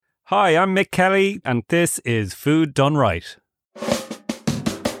Hi, I'm Mick Kelly, and this is Food Done Right.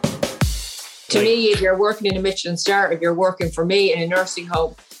 To me, if you're working in a Michelin star, if you're working for me in a nursing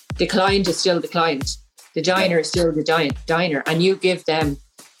home, the client is still the client. The diner is still the diner, and you give them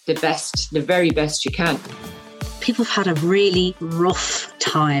the best, the very best you can. People have had a really rough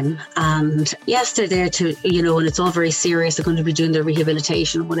time, and yes, they're there to, and it's all very serious. They're going to be doing their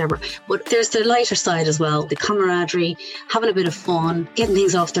rehabilitation or whatever. But there's the lighter side as well, the camaraderie, having a bit of fun, getting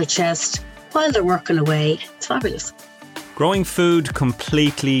things off their chest while they're working away. It's fabulous. Growing food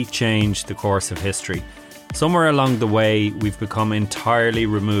completely changed the course of history. Somewhere along the way, we've become entirely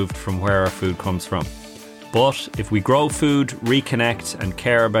removed from where our food comes from. But if we grow food, reconnect and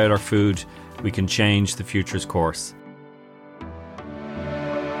care about our food, we can change the future's course.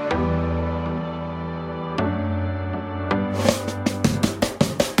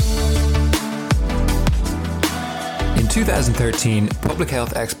 In 2013, public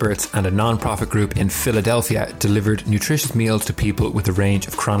health experts and a non-profit group in Philadelphia delivered nutritious meals to people with a range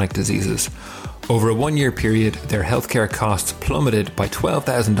of chronic diseases. Over a 1-year period, their healthcare costs plummeted by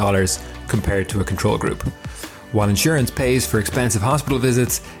 $12,000 compared to a control group. While insurance pays for expensive hospital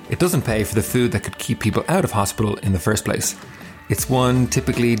visits, it doesn't pay for the food that could keep people out of hospital in the first place. It's one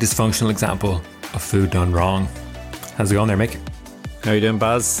typically dysfunctional example of food done wrong. How's it going there, Mick? How are you doing,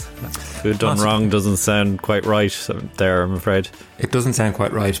 Baz? Food done wrong doesn't sound quite right there, I'm afraid. It doesn't sound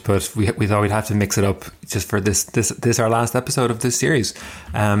quite right, but we thought we'd have to mix it up just for this our last episode of this series.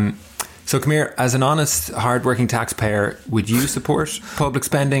 So come here, as an honest, hard-working taxpayer, would you support public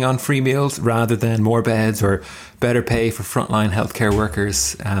spending on free meals rather than more beds or better pay for frontline healthcare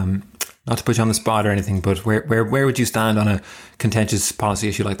workers? Not to put you on the spot or anything, but where would you stand on a contentious policy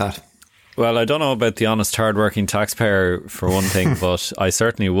issue like that? Well, I don't know about the honest, hard-working taxpayer for one thing, but I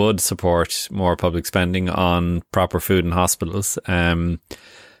certainly would support more public spending on proper food in hospitals.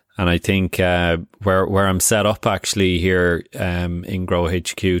 And I think where I'm set up actually here in Grow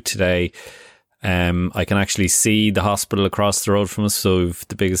HQ today, I can actually see the hospital across the road from us. So we've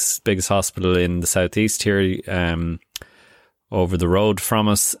the biggest hospital in the southeast here over the road from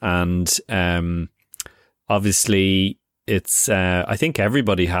us, and obviously it's I think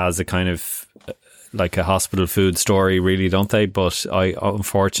everybody has a kind of like a hospital food story, really, don't they? But I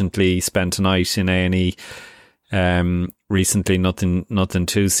unfortunately spent a night in A&E recently, nothing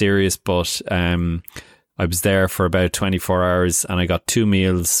too serious, but I was there for about 24 hours and I got 2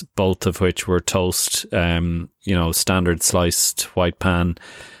 meals, both of which were toast, standard sliced white pan,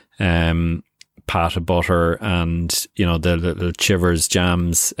 pat of butter, and the little chivers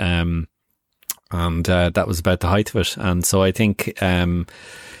jams, and that was about the height of it. And so I think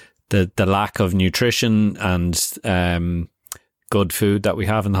the lack of nutrition and good food that we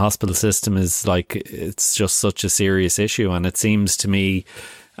have in the hospital system is it's just such a serious issue. And it seems to me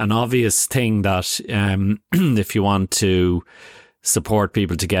an obvious thing that if you want to support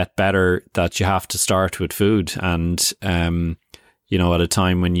people to get better, that you have to start with food. And at a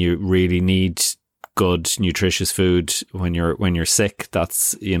time when you really need good nutritious food when you're sick,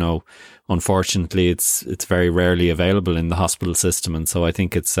 that's unfortunately it's very rarely available in the hospital system. And so I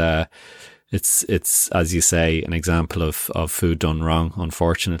think it's as you say, an example of food done wrong,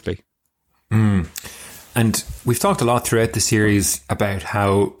 unfortunately. And we've talked a lot throughout the series about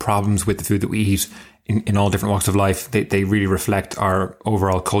how problems with the food that we eat in all different walks of life, they really reflect our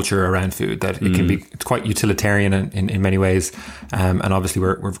overall culture around food, that it can be, it's quite utilitarian in many ways. And obviously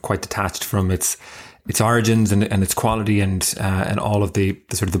we're quite detached from its origins and its quality and all of the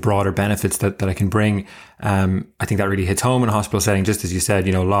sort of the broader benefits that it can bring. I think that really hits home in a hospital setting, just as you said,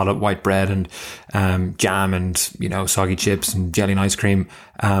 a lot of white bread and jam and, soggy chips and jelly and ice cream.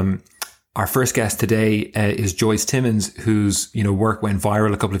 Our first guest today is Joyce Timmins, whose work went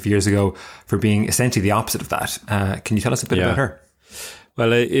viral a couple of years ago for being essentially the opposite of that. Can you tell us a bit about her?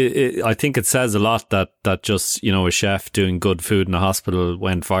 Well, I think it says a lot that just, a chef doing good food in a hospital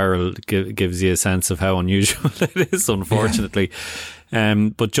went viral. Gives you a sense of how unusual it is, unfortunately.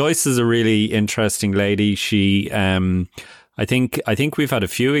 Yeah. But Joyce is a really interesting lady. She, I think we've had a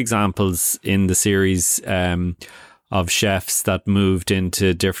few examples in the series of chefs that moved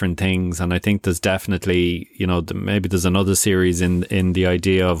into different things, and I think there's definitely, maybe there's another series in the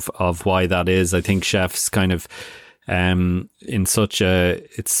idea of why that is. I think chefs kind of it's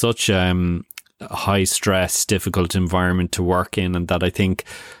such a high stress, difficult environment to work in, and that I think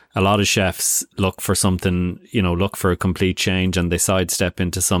a lot of chefs look for something, look for a complete change, and they sidestep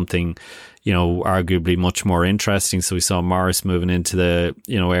into something, arguably much more interesting. So we saw Morris moving into the,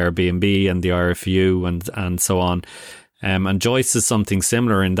 Airbnb and the RFU and so on. And Joyce is something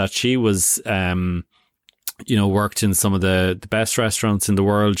similar in that she was, worked in some of the best restaurants in the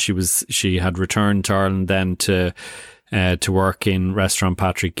world. She had returned to Ireland then to work in restaurant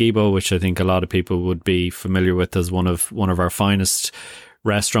Patrick Guibo, which I think a lot of people would be familiar with as one of our finest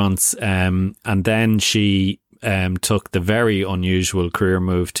restaurants. And then she took the very unusual career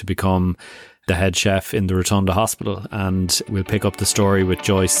move to become the head chef in the Rotunda Hospital. And we'll pick up the story with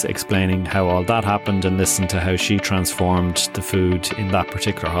Joyce explaining how all that happened and listen to how she transformed the food in that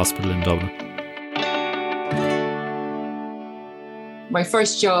particular hospital in Dublin. My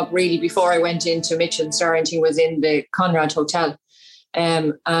first job really before I went into Michelin star anything was in the Conrad Hotel.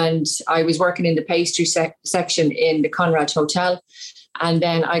 And I was working in the pastry section in the Conrad Hotel. And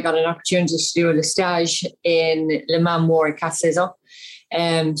then I got an opportunity to do a stage in Le Mans Moore Cassaison.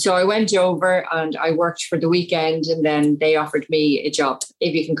 So I went over and I worked for the weekend, and then they offered me a job,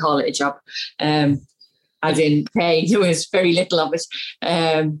 if you can call it a job, as in pay. There was very little of it.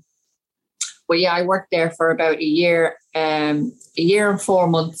 But yeah, I worked there for about a year and 4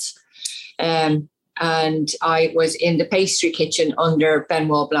 months. And I was in the pastry kitchen under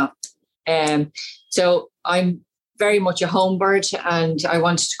Benoit Blanc. So I'm very much a home bird and I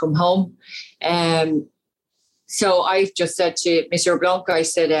wanted to come home. So I just said to Mr. Blanc, I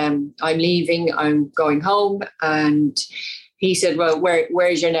said, I'm leaving, I'm going home. And he said, well, where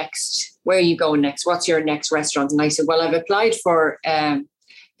are you going next? What's your next restaurant? And I said, well, I've applied for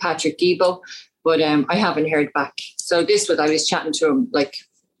Patrick Guibo, but I haven't heard back. So I was chatting to him, like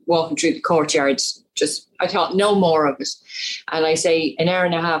walking through the courtyard, I thought no more of it. And I say an hour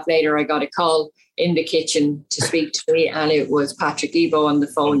and a half later, I got a call in the kitchen to speak to me, and it was Patrick Guibo on the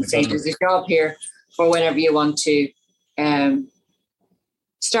phone saying, there's a job here for whenever you want to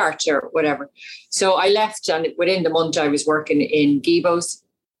start or whatever. So I left, and within the month I was working in Guibo's.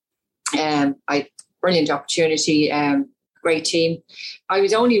 Brilliant opportunity, great team. I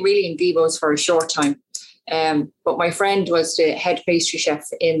was only really in Guibo's for a short time, but my friend was the head pastry chef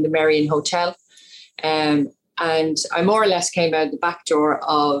in the Merrion Hotel. And I more or less came out the back door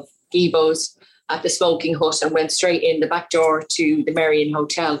of Guibo's at the Smoking Hut and went straight in the back door to the Merrion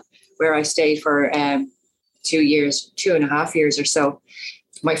Hotel, where I stayed for 2.5 years or so.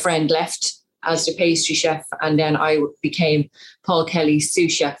 My friend left as the pastry chef, and then I became Paul Kelly's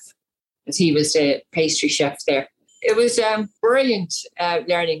sous chef, as he was the pastry chef there. It was a brilliant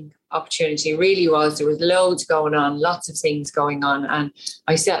learning opportunity, really was. There was loads going on, lots of things going on, and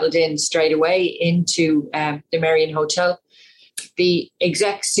I settled in straight away into the Merrion Hotel. The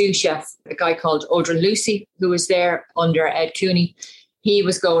exec sous chef, a guy called Audrin Lucy, who was there under Ed Cooney, he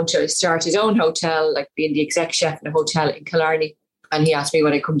was going to start his own hotel, like being the exec chef in a hotel in Killarney. And he asked me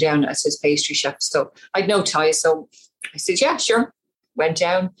would I come down as his pastry chef. So I'd no ties. So I said, yeah, sure. Went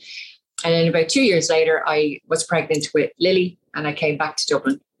down. And then about 2 years later, I was pregnant with Lily and I came back to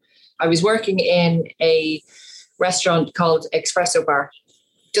Dublin. I was working in a restaurant called Espresso Bar.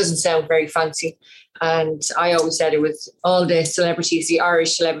 Doesn't sound very fancy. And I always said it was all the celebrities, the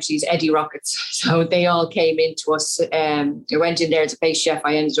Irish celebrities, Eddie Rockets. So they all came into us. I went in there as a pastry chef.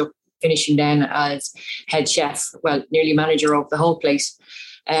 I ended up finishing then as head chef, well, nearly manager of the whole place.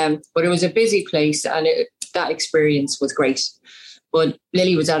 But it was a busy place and that experience was great. But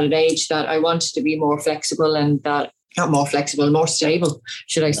Lily was at an age that I wanted to be more flexible and that, not more flexible, more stable,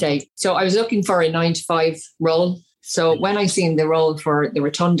 should I say. So I was looking for a 9-to-5 role. So when I seen the role for the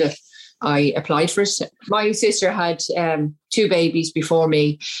Rotunda, I applied for it. My sister had 2 babies before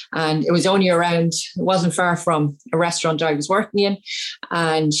me, and it was only around, it wasn't far from a restaurant I was working in.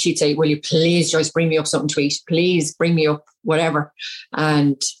 And she'd say, will you please, Joyce, bring me up something to eat? Please bring me up whatever.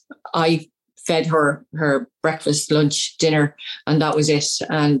 And I fed her breakfast, lunch, dinner, and that was it.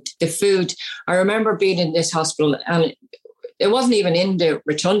 And the food, I remember being in this hospital and it wasn't even in the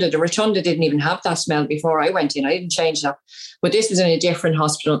Rotunda. The Rotunda didn't even have that smell before I went in. I didn't change that. But this was in a different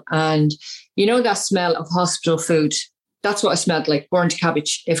hospital. And you know that smell of hospital food? That's what it smelled like, burnt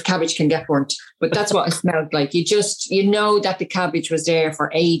cabbage, if cabbage can get burnt. But that's what it smelled like. You know that the cabbage was there for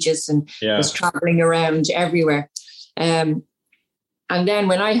ages and was traveling around everywhere. And then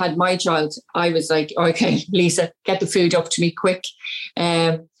when I had my child, I was like, okay, Lisa, get the food up to me quick.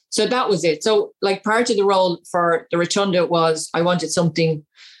 So that was it. So like part of the role for the Rotunda was I wanted something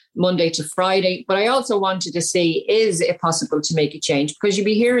Monday to Friday, but I also wanted to see, is it possible to make a change? Because you'd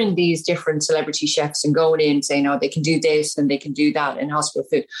be hearing these different celebrity chefs and going in saying, oh, they can do this and they can do that in hospital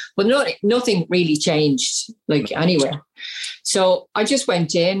food. But nothing really changed like anywhere. So I just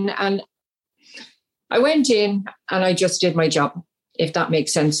went in and I just did my job, if that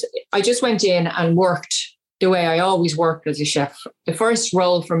makes sense. I just went in and worked the way I always worked as a chef. The first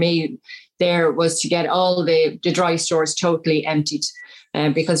role for me there was to get all the dry stores totally emptied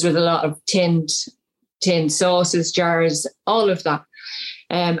because there was a lot of tinned tin sauces, jars, all of that.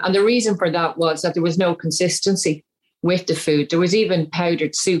 And the reason for that was that there was no consistency with the food. There was even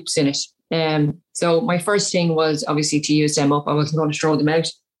powdered soups in it. So my first thing was obviously to use them up. I wasn't going to throw them out.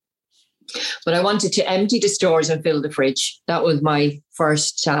 But I wanted to empty the stores and fill the fridge. That was my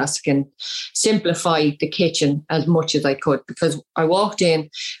first task, and simplify the kitchen as much as I could, because I walked in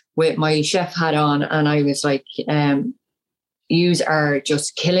with my chef hat on and I was like, yous are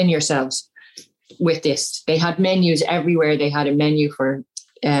just killing yourselves with this. They had menus everywhere. They had a menu for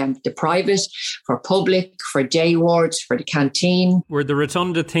the private, for public, for day wards, for the canteen. Were the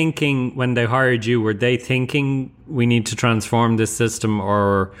Rotunda thinking when they hired you, were they thinking we need to transform this system,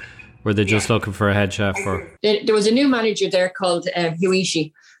 or were they just looking for a head chef? There was a new manager there called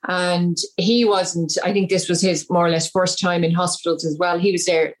Huishi, and he wasn't, I think this was his more or less first time in hospitals as well. He was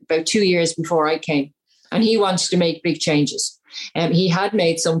there about 2 years before I came, and he wanted to make big changes. He had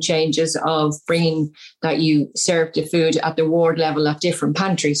made some changes of bringing that you serve the food at the ward level at different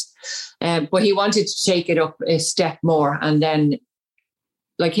pantries. But he wanted to take it up a step more. And then,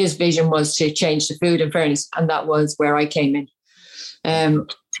 like, his vision was to change the food, in fairness. And that was where I came in.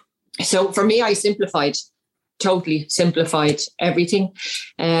 So for me, I totally simplified everything.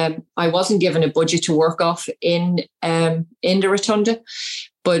 I wasn't given a budget to work off in the Rotunda.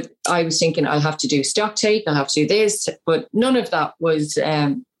 But I was thinking I'll have to do stock take, I'll have to do this, but none of that was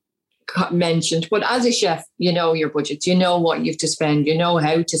mentioned. But as a chef, you know your budgets, you know what you have to spend, you know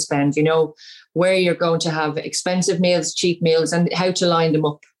how to spend, you know where you're going to have expensive meals, cheap meals, and how to line them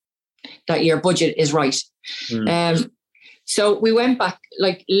up, that your budget is right. So we went back,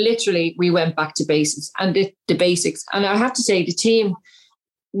 like literally we went back to basics and the basics. And I have to say the team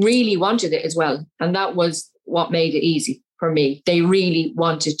really wanted it as well. And that was what made it easy. For me, they really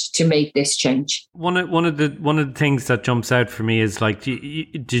wanted to make this change. One of the things that jumps out for me is like,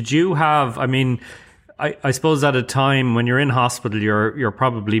 did you have? I mean, I suppose at a time when you're in hospital, you're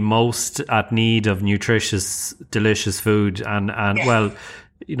probably most at need of nutritious, delicious food, and well,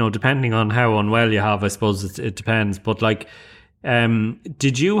 you know, depending on how unwell you have, I suppose it depends. But like,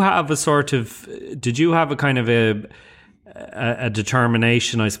 did you have a kind of a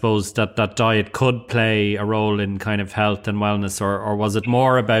determination, I suppose, that diet could play a role in kind of health and wellness, or was it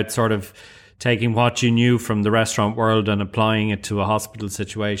more about sort of taking what you knew from the restaurant world and applying it to a hospital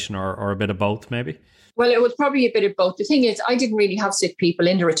situation, or a bit of both maybe? Well, it was probably a bit of both. The thing is, I didn't really have sick people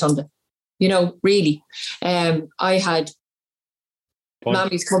in the Rotunda, you know, really. I had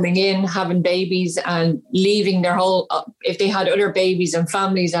mammies coming in, having babies and leaving their whole, if they had other babies and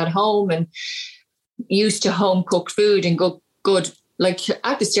families at home, and used to home cooked food and good. Like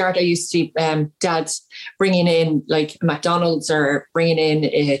at the start, I used to see dads bringing in like McDonald's or bringing in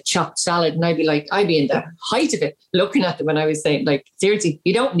a chopped salad, and I'd be in the height of it, looking at them, and I was saying, like, seriously,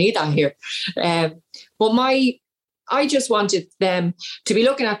 you don't need that here. But I just wanted them to be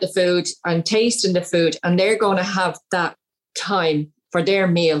looking at the food and tasting the food, and they're going to have that time for their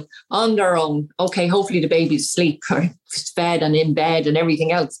meal on their own. Okay, hopefully the baby's asleep or fed and in bed and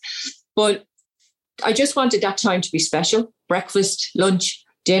everything else, but I just wanted that time to be special. Breakfast, lunch,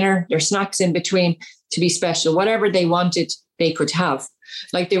 dinner, their snacks in between to be special. Whatever they wanted, they could have.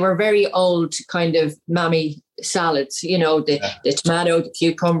 Like they were very old kind of mammy salads, you know, the tomato, the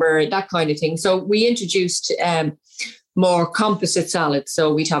cucumber, that kind of thing. So we introduced more composite salads.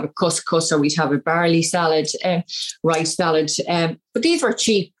 So we'd have a couscous, or we'd have a barley salad, rice salad. But these were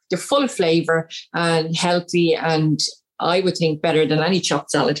cheap. They're full of flavour and healthy, and I would think better than any chopped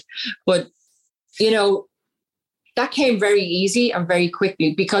salad. But you know, that came very easy and very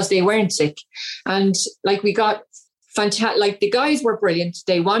quickly because they weren't sick. And like we got fantastic, like the guys were brilliant.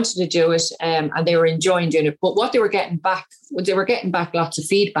 They wanted to do it and they were enjoying doing it. But what they were getting back lots of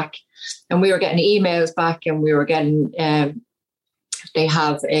feedback, and we were getting emails back, and we were getting, they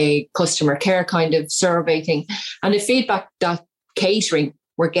have a customer care kind of survey thing. And the feedback that catering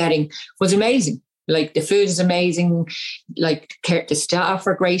were getting was amazing. Like the food is amazing, like the staff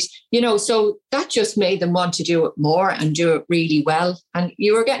are great, you know, so that just made them want to do it more and do it really well. And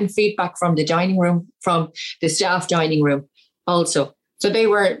you were getting feedback from the dining room, from the staff dining room also. So they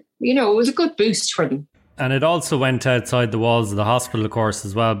were, you know, it was a good boost for them. And it also went outside the walls of the hospital, of course,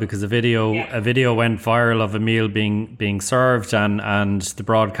 as well, because a video went viral of a meal being served, and the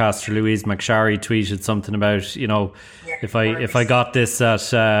broadcaster Louise McSharry tweeted something about, you know, if I got this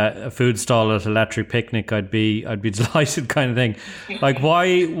at a food stall at Electric Picnic, I'd be delighted, kind of thing. Like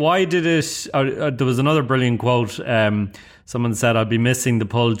why did it? There was another brilliant quote. Someone said, "I'll be missing the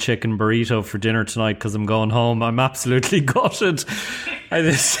pulled chicken burrito for dinner tonight because I'm going home." I'm absolutely gutted. I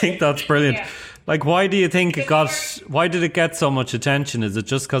just think that's brilliant. Yeah. Like, why do you think why did it get so much attention? Is it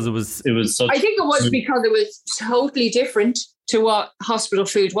just because it was such... I think it was because it was totally different to what hospital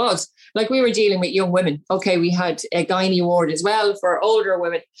food was. Like, we were dealing with young women. Okay, we had a gynae ward as well for older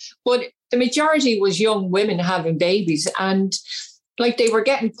women, but the majority was young women having babies, and like, they were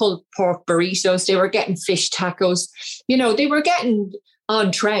getting pulled pork burritos, they were getting fish tacos, they were getting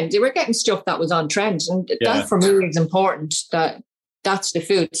on trend. They were getting stuff that was on trend, and that for me is important. That's the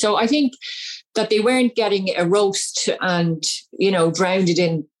food. So I think that they weren't getting a roast and drowned it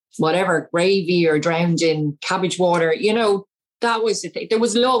in whatever gravy or drowned in cabbage water. That was the thing. There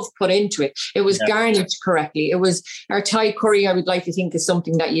was love put into it. It was garnished correctly. It was our Thai curry. I would like to think is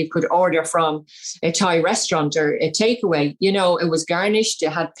something that you could order from a Thai restaurant or a takeaway. It was garnished. It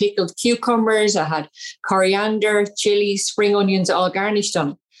had pickled cucumbers. It had coriander, chili, spring onions, all garnished on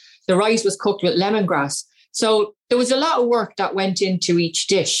it. The rice was cooked with lemongrass. So there was a lot of work that went into each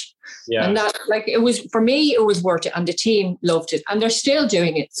dish. Yeah. And that, it was, for me, it was worth it. And the team loved it. And they're still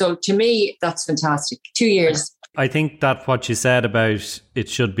doing it. So to me, that's fantastic. 2 years. I think that what you said about it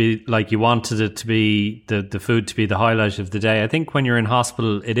should be like, you wanted it to be the food to be the highlight of the day. I think when you're in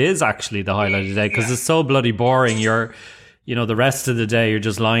hospital, it is actually the highlight of the day, because it's so bloody boring. You're, the rest of the day you're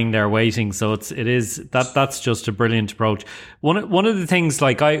just lying there waiting. So that's just a brilliant approach. One of the things,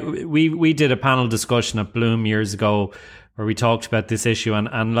 like, we did a panel discussion at Bloom years ago where we talked about this issue,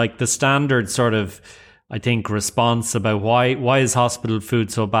 and like the standard sort of, I think, response about why is hospital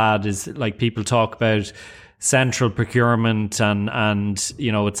food so bad is, like, people talk about central procurement and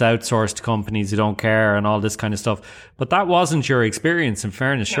it's outsourced to companies who don't care and all this kind of stuff. But that wasn't your experience, in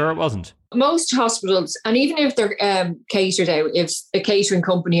fairness. Sure, it wasn't. Most hospitals, and even if they're catered out, if a catering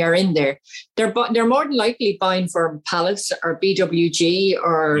company are in there, they're more than likely buying from Palace or BWG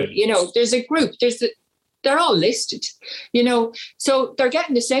or, there's a group, they're all listed, so they're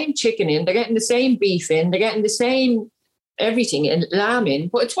getting the same chicken in, they're getting the same beef in, they're getting the same everything and lamb in,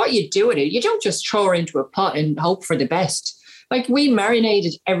 but it's what you do with it. You don't just throw her into a pot and hope for the best. Like, we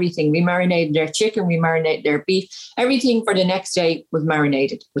marinated everything. We marinated their chicken, we marinated their beef. Everything for the next day was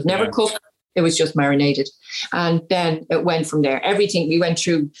marinated. It was never cooked. It was just marinated. And then it went from there. Everything, we went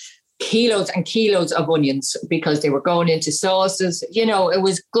through kilos and kilos of onions because they were going into sauces. It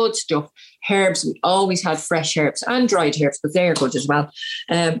was good stuff. Herbs, we always had fresh herbs and dried herbs, but they're good as well.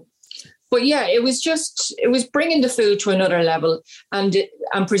 But yeah, it was bringing the food to another level and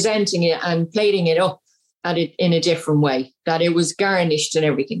presenting it and plating it up in a different way, that it was garnished and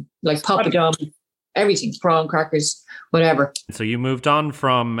everything, like papadum, everything, prawn crackers, whatever. So you moved on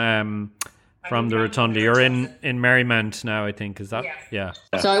from the Rotunda. You're in Marymount now, I think. Is that? Yeah.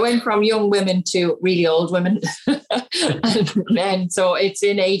 So I went from young women to really old women and men. So it's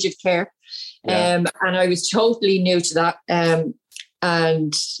in aged care. And I was totally new to that.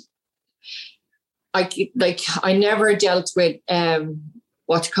 And I never dealt with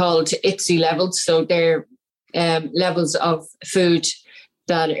what's called ITSE levels. So they're levels of food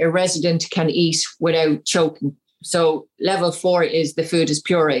that a resident can eat without choking. So level 4 is the food is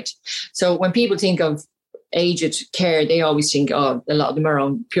pureed. So when people think of aged care, they always think, a lot of them are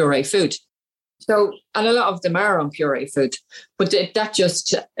on puree food. So, and a lot of them are on puree food. But that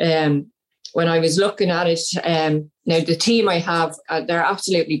just, when I was looking at it, now the team I have, they're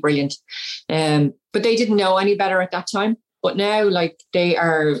absolutely brilliant. But they didn't know any better at that time. But now, like,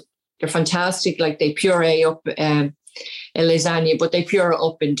 they're fantastic. Like, they puree up a lasagna, but they puree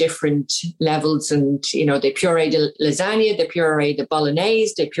up in different levels. And, they puree the lasagna, they puree the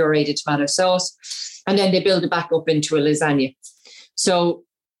bolognese, they puree the tomato sauce, and then they build it back up into a lasagna. So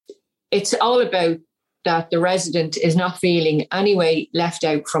it's all about that the resident is not feeling any way left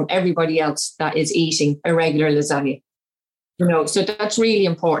out from everybody else that is eating a regular lasagna. So that's really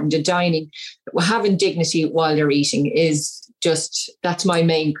important. The dining, having dignity while they're eating that's my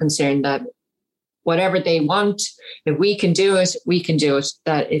main concern, that whatever they want, if we can do it, we can do it,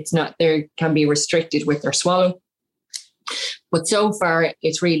 that it's not, there can be restricted with their swallow. But so far,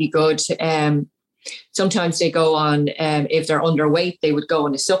 it's really good. Sometimes they go on, if they're underweight, they would go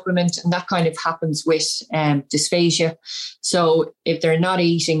on a supplement, and that kind of happens with dysphagia. So if they're not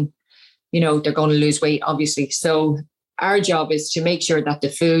eating, they're going to lose weight, obviously. So our job is to make sure that the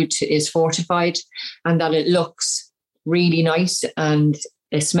food is fortified and that it looks really nice and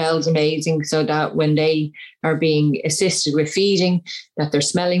it smells amazing, so that when they are being assisted with feeding, that they're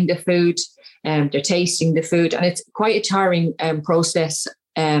smelling the food, they're tasting the food. And it's quite a tiring process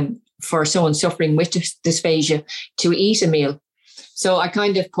for someone suffering with dysphagia to eat a meal. So I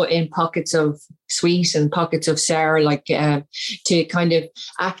kind of put in pockets of sweet and pockets of sour, like to kind of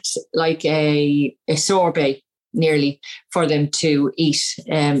act like a sorbet. nearly for them to eat.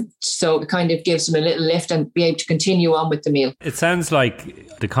 So it kind of gives them a little lift and be able to continue on with the meal. It sounds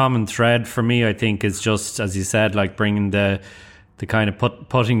like the common thread for me, I think, is just, as you said, like bringing the kind of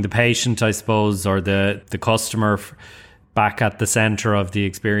putting the patient, I suppose, or the customer back at the centre of the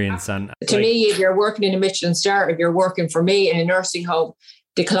experience. And to me, if you're working in a Michelin star, if you're working for me in a nursing home,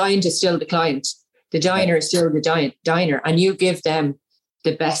 the client is still the client. The diner is still the diner, and you give them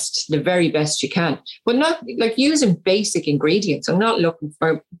the best, the very best you can, but not like using basic ingredients. I'm not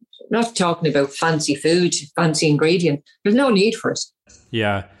talking about fancy food, fancy ingredient. There's no need for it.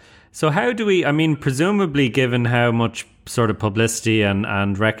 Yeah. So how do we, I mean, presumably given how much sort of publicity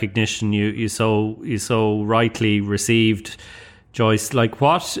and recognition you so rightly received, Joyce, like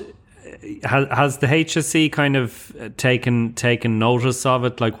what has the HSE kind of taken notice of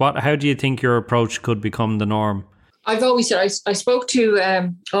it? Like how do you think your approach could become the norm? I've always said, I spoke to,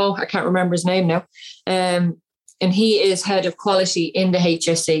 I can't remember his name now. And he is head of quality in the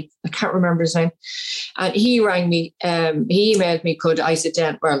HSE. I can't remember his name. And he rang me, he emailed me, could I sit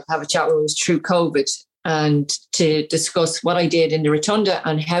down, have a chat with him through COVID and to discuss what I did in the Rotunda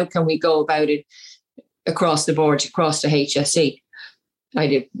and how can we go about it across the board, across the HSE. I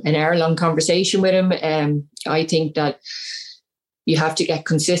did an hour-long conversation with him. I think that you have to get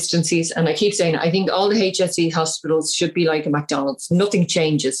consistencies. And I keep saying, I think all the HSE hospitals should be like a McDonald's. Nothing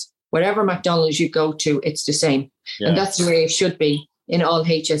changes. Whatever McDonald's you go to, it's the same. Yeah. And that's the way it should be in all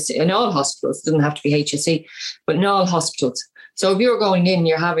HSE, in all hospitals. It doesn't have to be HSE, but in all hospitals. So if you're going in,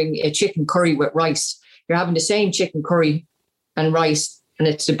 you're having a chicken curry with rice. You're having the same chicken curry and rice, and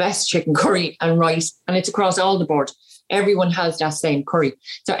it's the best chicken curry and rice, and it's across all the board. Everyone has that same curry.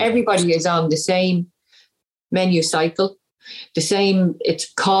 So everybody is on the same menu cycle. The same,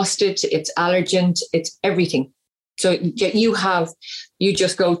 it's costed, it's allergen, it's everything. So you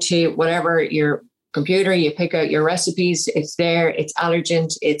just go to whatever your computer, you pick out your recipes, it's there, it's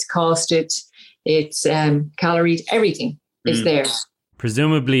allergen, it's costed, it's calories, everything is there.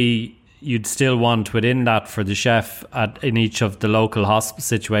 Presumably you'd still want within that for the chef in each of the local hospital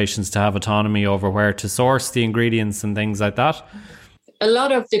situations to have autonomy over where to source the ingredients and things like that. A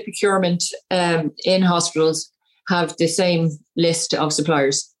lot of the procurement in hospitals have the same list of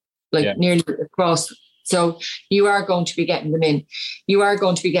suppliers, nearly across. So you are going to be getting them in. You are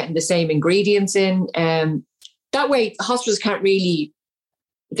going to be getting the same ingredients in. That way, hospitals can't really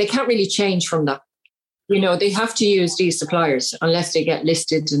change from that. You know, they have to use these suppliers unless they get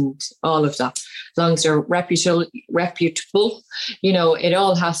listed and all of that. As long as they're reputable, you know, it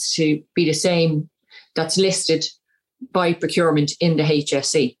all has to be the same that's listed by procurement in the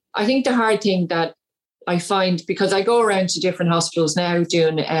HSE. I think the hard thing that I find, because I go around to different hospitals now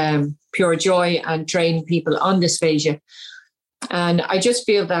doing Pure Joy and training people on dysphagia, and I just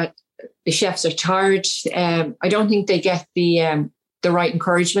feel that the chefs are tired. I don't think they get the right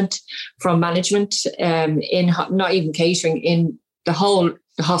encouragement from management in not even catering, in the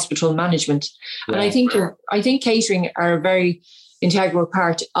hospital management. Yeah. And I think catering are a very integral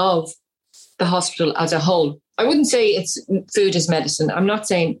part of the hospital as a whole. I wouldn't say it's food is medicine. I'm not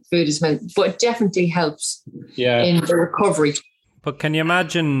saying food is medicine, but it definitely helps in the recovery. But can you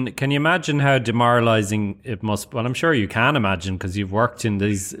imagine how demoralizing it must? Well, I'm sure you can imagine because you've worked in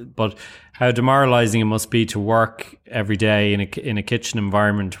these. But how demoralizing it must be to work every day in a kitchen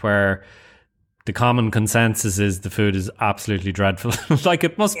environment where the common consensus is the food is absolutely dreadful. Like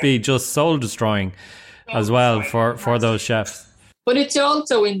it must be just soul destroying as well for those chefs. But it's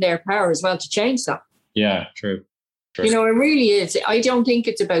also in their power as well to change that. Yeah, true. You know, it really is. I don't think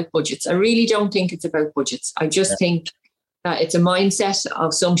it's about budgets. I really don't think it's about budgets. I just think that it's a mindset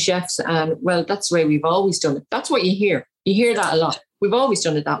of some chefs, and well, that's the way we've always done it. That's what you hear. You hear that a lot. We've always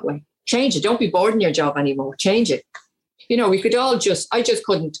done it that way. Change it. Don't be bored in your job anymore. Change it. You know, we could all I just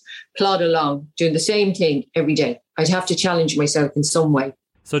couldn't plod along doing the same thing every day. I'd have to challenge myself in some way.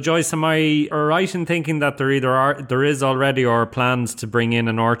 So Joyce, am I right in thinking that there is already or plans to bring in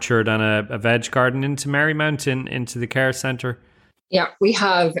an orchard and a veg garden into Marymount into the care centre? Yeah, we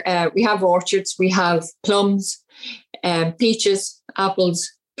have orchards. We have plums, peaches, apples,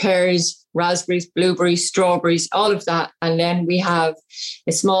 pears, raspberries, blueberries, strawberries, all of that. And then we have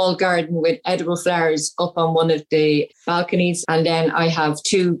a small garden with edible flowers up on one of the balconies. And then I have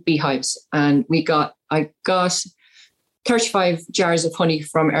 2 beehives, and I got 35 jars of honey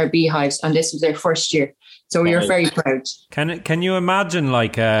from our beehives, and this was their first year. So we were very proud. Can you imagine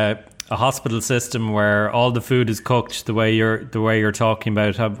like a hospital system where all the food is cooked the way you're talking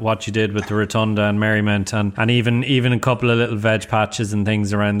about what you did with the Rotunda and Marymount, and even a couple of little veg patches and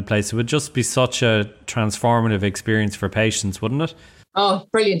things around the place? It would just be such a transformative experience for patients, wouldn't it? Oh,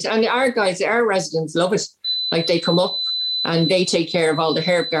 brilliant. And our residents love it. like they come up and they take care of all the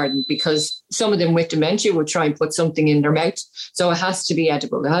herb garden, because some of them with dementia would try and put something in their mouth. So it has to be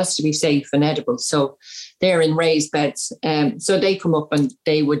edible. It has to be safe and edible. So they're in raised beds. So they come up and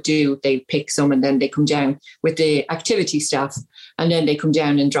they pick some, and then they come down with the activity staff, and then they come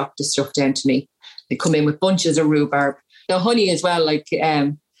down and drop the stuff down to me. They come in with bunches of rhubarb. The honey as well, we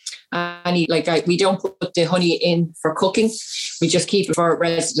don't put the honey in for cooking. We just keep it for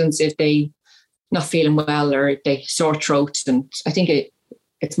residents if they not feeling well or they sore throat. And I think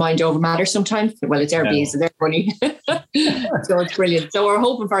it's mind over matter sometimes. Well, it's our bees and their honey. So it's brilliant. So we're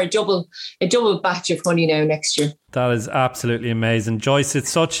hoping for a double batch of honey now next year. That is absolutely amazing. Joyce, it's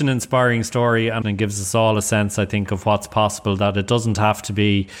such an inspiring story, and it gives us all a sense, I think, of what's possible, that it doesn't have to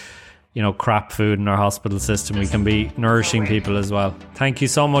be, crap food in our hospital system. We can be nourishing people as well. Thank you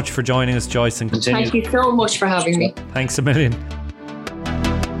so much for joining us, Joyce, and continue. Thank you so much for having me. Thanks a million.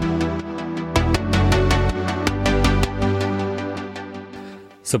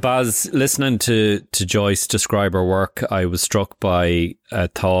 So Baz, listening to Joyce describe her work, I was struck by a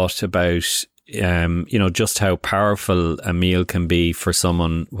thought about, just how powerful a meal can be for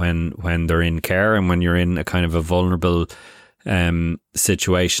someone when they're in care and when you're in a kind of a vulnerable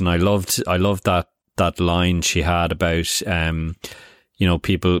situation. I loved that line she had about,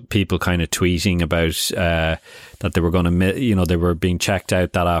 people kind of tweeting about that they were going to, they were being checked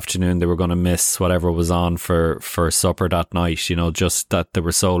out that afternoon. They were going to miss whatever was on for supper that night, just that they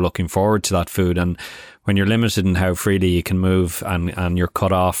were so looking forward to that food. And when you're limited in how freely you can move and you're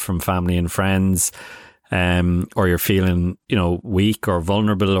cut off from family and friends, or you're feeling, weak or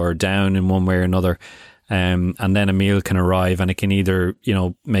vulnerable or down in one way or another, and then a meal can arrive and it can either,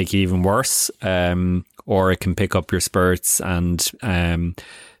 make you even worse, or it can pick up your spirits and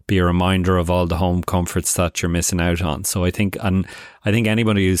be a reminder of all the home comforts that you're missing out on. So I think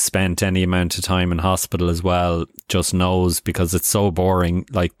anybody who's spent any amount of time in hospital as well just knows, because it's so boring.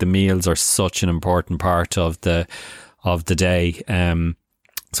 Like, the meals are such an important part of the day.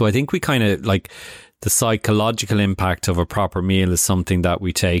 So I think we kind of the psychological impact of a proper meal is something that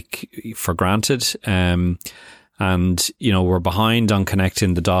we take for granted. And, we're behind on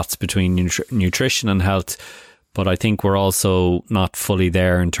connecting the dots between nutrition and health. But I think we're also not fully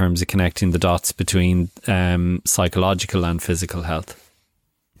there in terms of connecting the dots between psychological and physical health.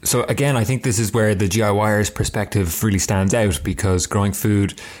 So again, I think this is where the DIYer's perspective really stands out, because growing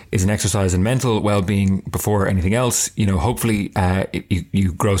food is an exercise in mental well-being before anything else. Hopefully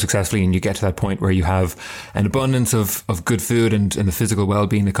you grow successfully and you get to that point where you have an abundance of good food and the physical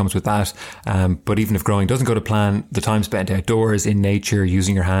well-being that comes with that. But even if growing doesn't go to plan, the time spent outdoors in nature,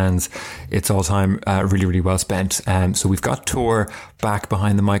 using your hands, it's all time really, really well spent. So we've got Tor back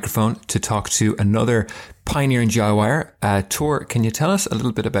behind the microphone to talk to another pioneer in DIYer. Tor, can you tell us a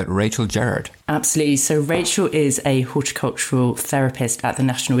little bit about Rachel Gerrard? Absolutely. So Rachel is a horticultural therapist at the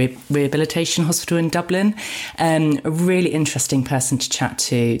National Rehabilitation Hospital in Dublin. A really interesting person to chat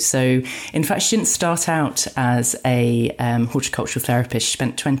to. So in fact, she didn't start out as a horticultural therapist. She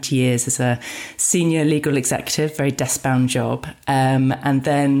spent 20 years as a senior legal executive, very desk-bound job. And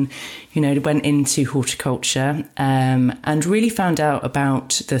then went into horticulture and really found out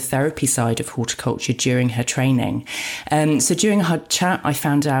about the therapy side of horticulture during her training. So during her chat, I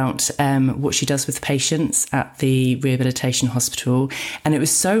found out what she does with patients at the Rehabilitation Hospital. And it was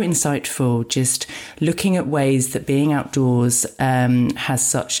so insightful, just looking at ways that being outdoors has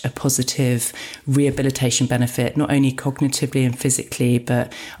such a positive rehabilitation benefit, not only cognitively and physically,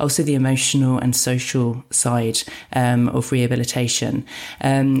 but also the emotional and social side of rehabilitation.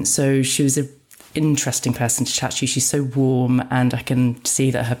 So she was an interesting person to chat to. She's so warm, and I can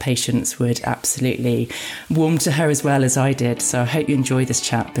see that her patients would absolutely warm to her as well as I did. So I hope you enjoy this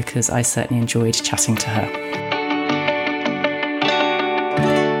chat, because I certainly enjoyed chatting to her.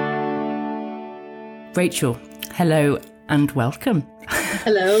 Rachel, hello and welcome.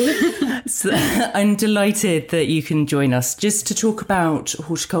 Hello. So I'm delighted that you can join us just to talk about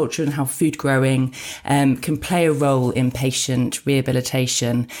horticulture and how food growing can play a role in patient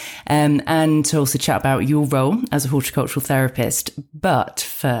rehabilitation, and to also chat about your role as a horticultural therapist. But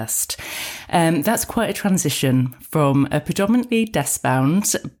first, that's quite a transition from a predominantly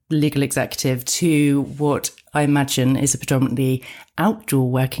desk-bound legal executive to what I imagine is a predominantly outdoor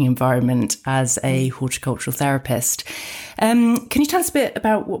working environment as a horticultural therapist. Can you tell us a bit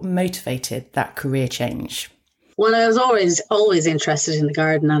about what motivated that career change? Well, I was always interested in the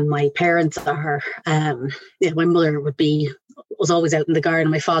garden, and my parents are. My mother was always out in the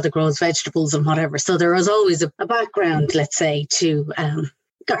garden. My father grows vegetables and whatever. So there was always a background, let's say, to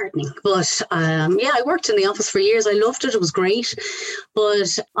gardening. But I worked in the office for years. I loved it. It was great.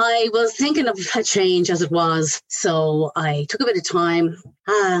 But I was thinking of a change as it was. So I took a bit of time,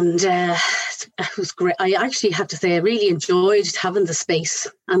 and it was great. I actually have to say I really enjoyed having the space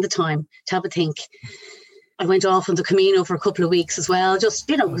and the time to have a think. I went off on the Camino for a couple of weeks as well. Just,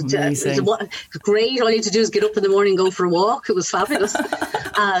 it was great. All you had to do is get up in the morning and go for a walk. It was fabulous.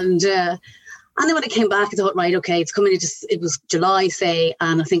 And then when I came back, I thought, right, okay, it's coming. It was July, say,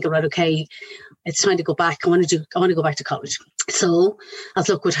 and I think, right, okay, it's time to go back. I want to go back to college. So, as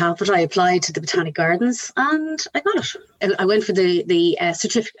luck would have it, I applied to the Botanic Gardens and I got it. I went for the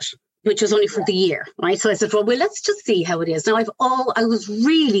certificate, which was only for the year, right? So I said, well, let's just see how it is. Now, I was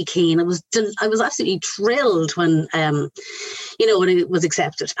really keen. I was absolutely thrilled when, when it was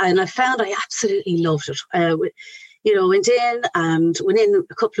accepted, and I found I absolutely loved it. Went in, and within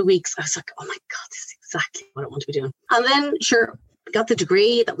a couple of weeks, I was like, oh my God, this is exactly what I want to be doing. And then, sure, got the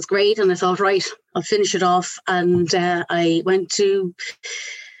degree. That was great. And I thought, right, I'll finish it off. And I went to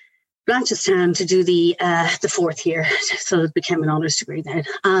Blanchardstown to do the fourth year. So it became an honours degree then.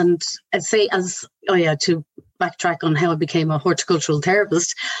 And I'd say to backtrack on how I became a horticultural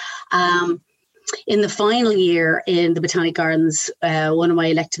therapist, in the final year in the Botanic Gardens, one of my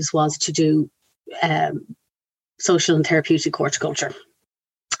electives was to do social and therapeutic horticulture.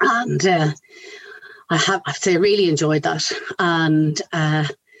 And I have to say I really enjoyed that. And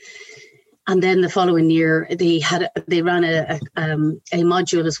then the following year they ran a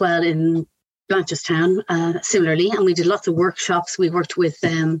module as well in Blanchardstown, similarly, and we did lots of workshops. We worked with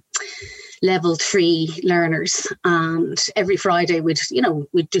level 3 learners, and every Friday we'd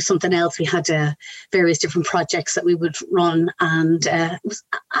do something else. We had various different projects that we would run, and I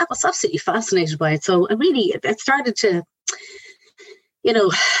was absolutely fascinated by it. So it started to,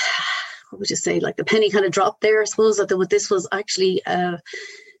 what would you say, like the penny kind of dropped there, I suppose, that this was actually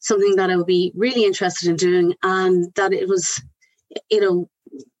something that I would be really interested in doing, and that it was,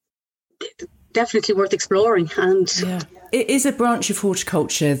 definitely worth exploring. And it is a branch of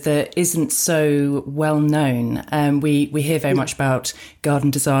horticulture that isn't so well known. We hear very much about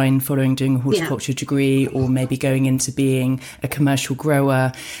garden design following doing a horticulture degree, or maybe going into being a commercial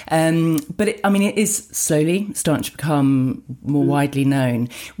grower. But it is slowly starting to become more widely known.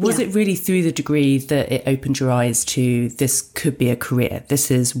 Was it really through the degree that it opened your eyes to, this could be a career?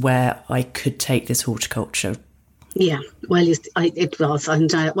 This is where I could take this horticulture. Yeah, well, it was,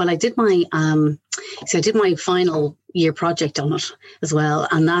 and I did my I did my final year project on it as well,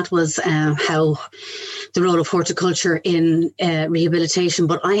 and that was how the role of horticulture in rehabilitation.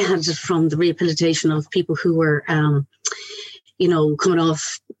 But I had it from the rehabilitation of people who were, coming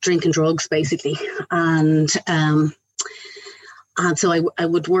off drinking drugs, basically, and so I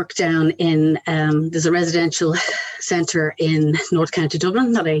would work down in, there's a residential centre in North County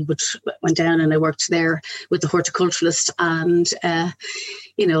Dublin that I went down, and I worked there with the horticulturalist, and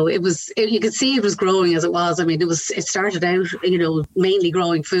you could see it was growing as it was. I mean, it started out, mainly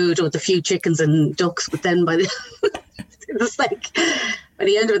growing food with a few chickens and ducks, but then it was like, by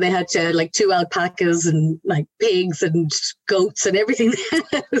the end of it, they had like 2 alpacas and like pigs and goats and everything.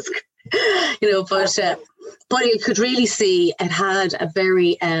 But you could really see it had a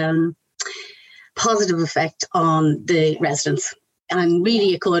very positive effect on the residents. And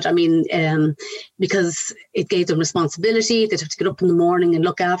really it could, because it gave them responsibility. They'd have to get up in the morning and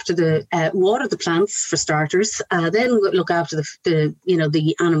look after water the plants for starters, then look after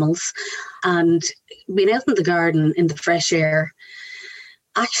the animals. And being out in the garden in the fresh air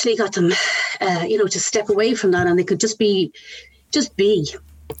actually got them, to step away from that, and they could just be.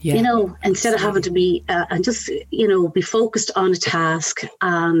 Yeah. Instead of having to be and just, be focused on a task,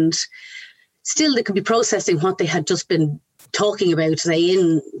 and still they could be processing what they had just been talking about, say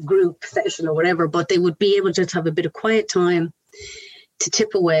in group session or whatever, but they would be able to have a bit of quiet time to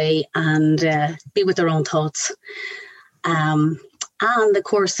tip away and be with their own thoughts. And of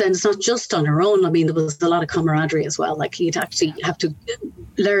course, then it's not just on her own. I mean, there was a lot of camaraderie as well. Like you'd actually have to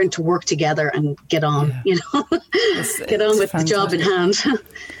learn to work together and get on, get on with the job in hand.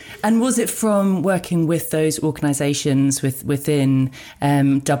 And was it from working with those organisations within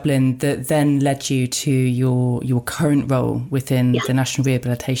Dublin that then led you to your current role within the National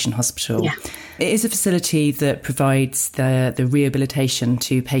Rehabilitation Hospital? Yeah. It is a facility that provides the rehabilitation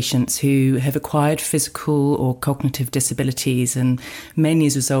to patients who have acquired physical or cognitive disabilities, and mainly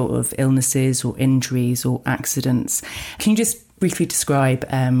as a result of illnesses or injuries or accidents. Can you just briefly describe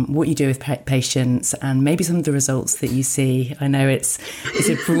what you do with patients and maybe some of the results that you see? I know it's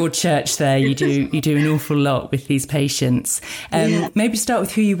a broad church there. You do an awful lot with these patients. Maybe start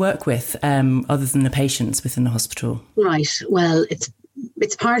with who you work with, other than the patients within the hospital. Right. Well,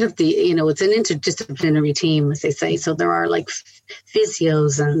 it's part of the, it's an interdisciplinary team, as they say. So there are like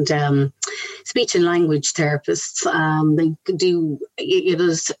physios and speech and language therapists. They do,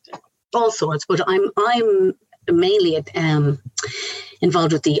 there's all sorts, but I'm mainly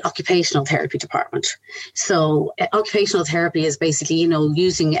involved with the occupational therapy department. So occupational therapy is basically,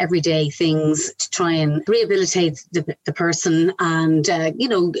 using everyday things to try and rehabilitate the person and,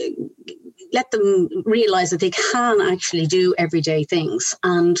 let them realize that they can actually do everyday things.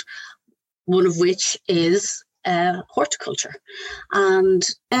 And one of which is horticulture. And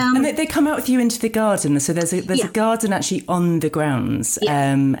they come out with you into the garden. So there's a garden actually on the grounds.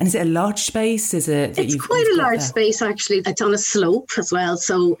 Yeah. And is it a large space? Is it? It's quite a large space, actually. It's on a slope as well.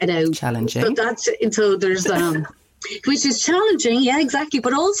 So challenging. So there's which is challenging, yeah, exactly,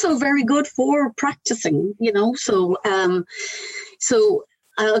 but also very good for practicing.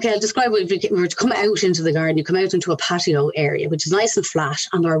 Okay, I'll describe what if you were to come out into the garden. You come out into a patio area, which is nice and flat,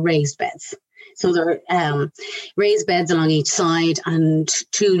 and there are raised beds. So there are raised beds along each side and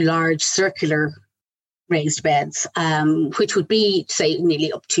two large circular raised beds, which would be, say,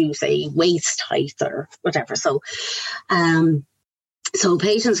 nearly up to, say, waist height or whatever. So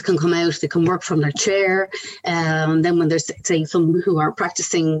patients can come out, they can work from their chair. Then when there's, say, some who are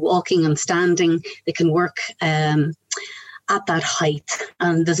practicing walking and standing, they can work at that height,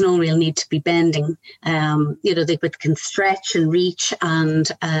 and there's no real need to be bending. They can stretch and reach. And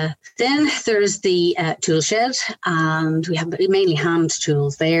then there's the tool shed, and we have mainly hand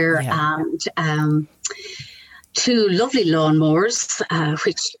tools there, and two lovely lawnmowers,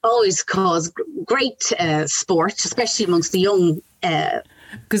 which always cause great sport, especially amongst the young.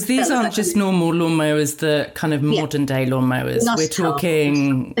 Because these aren't just normal lawnmowers, the kind of modern day lawnmowers. We're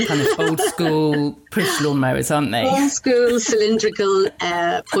talking kind of old school push lawnmowers, aren't they? Old school cylindrical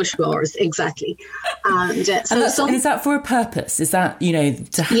push mowers, exactly. And is that for a purpose? Is that,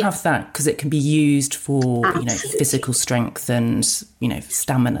 to have that because it can be used for, physical strength and,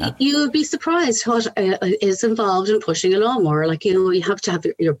 stamina? You would be surprised what is involved in pushing a lawnmower. Like, you have to have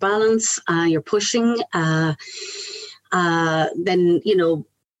your balance, your pushing, then,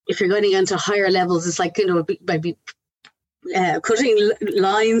 if you're going into higher levels, it's like, maybe cutting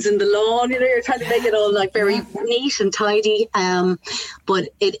lines in the lawn, you're trying to make it all like very neat and tidy. But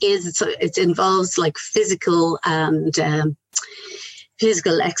it involves like physical and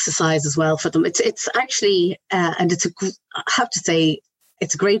physical exercise as well for them. It's actually, and I have to say,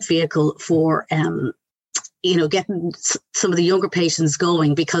 it's a great vehicle for, getting some of the younger patients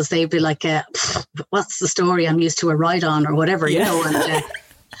going, because they'd be like, what's the story? I'm used to a ride-on or whatever, and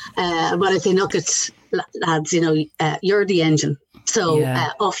but I say, look, it's lads, you're the engine. So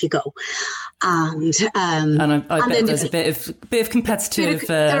off you go. And I bet there's a bit of competitive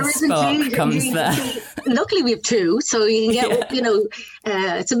spark comes there. Luckily, we have two, so you can get,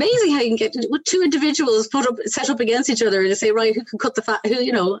 it's amazing how you can get two individuals set up against each other and say, right, who can cut the fat?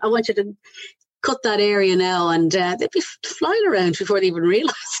 I want you to cut that area now, and they'd be flying around before they even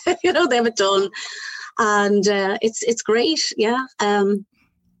realise they have it done, and it's great, yeah.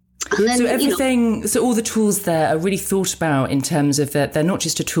 And then, so everything, so all the tools there are really thought about in terms of that they're not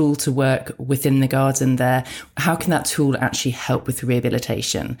just a tool to work within the garden there. How can that tool actually help with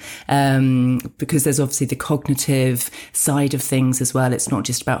rehabilitation? Because there's obviously the cognitive side of things as well. It's not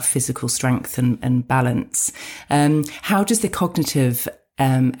just about physical strength and balance. How does the cognitive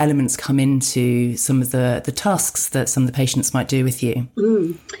elements come into some of the tasks that some of the patients might do with you?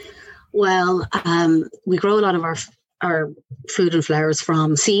 Well, we grow a lot of our food and flowers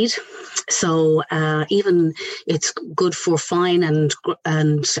from seed, so even it's good for fine and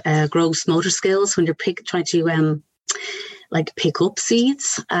gross motor skills when you're trying to pick up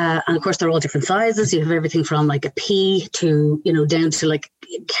seeds, and of course they're all different sizes. You have everything from like a pea to down to like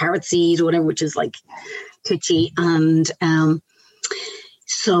carrot seed or whatever, which is like titchy, and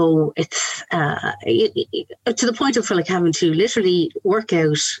so it's to the point of like having to literally work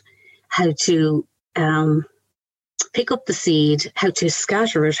out how to pick up the seed, how to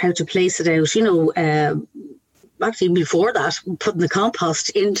scatter it, how to place it out, actually before that, putting the compost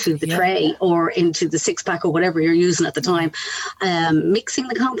into the tray or into the 6-pack or whatever you're using at the time, mixing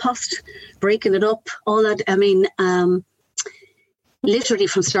the compost, breaking it up, all that. I mean, literally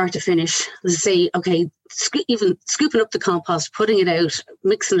from start to finish. Let's say, okay, even scooping up the compost, putting it out,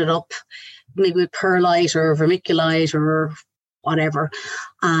 mixing it up, maybe with perlite or vermiculite or whatever,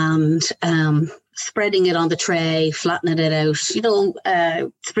 and spreading it on the tray, flattening it out,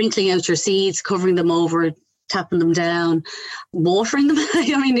 sprinkling out your seeds, covering them over, tapping them down, watering them.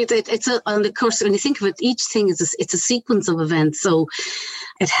 I mean, and of course, when you think of it, each thing it's a sequence of events. So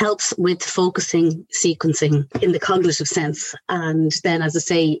it helps with focusing, sequencing in the cognitive sense. And then, as I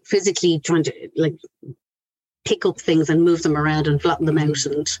say, physically trying to like pick up things and move them around and flatten them out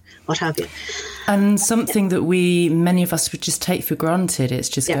and what have you. And something that many of us would just take for granted, it's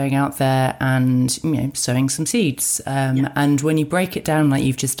just going out there and, sowing some seeds. And when you break it down like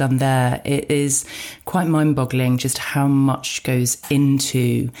you've just done there, it is quite mind-boggling just how much goes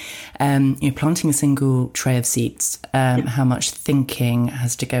into planting a single tray of seeds, how much thinking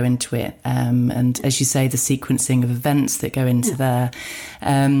has to go into it. And as you say, the sequencing of events that go into there.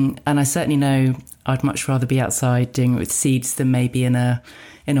 And I certainly know I'd much rather be outside doing it with seeds than maybe in a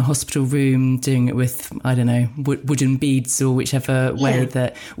hospital room doing it with, I don't know, wooden beads or whichever way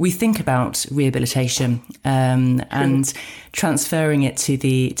that we think about rehabilitation, and transferring it to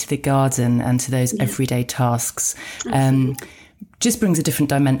the garden and to those everyday tasks. Just brings a different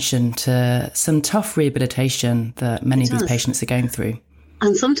dimension to some tough rehabilitation that many of these patients are going through.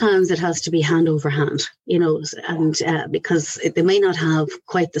 And sometimes it has to be hand over hand, and because they may not have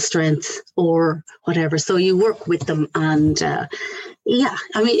quite the strength or whatever. So you work with them, and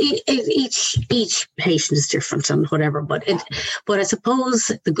each patient is different and whatever. But I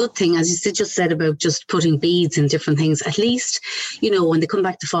suppose the good thing, as you just said about just putting beads and different things, at least, when they come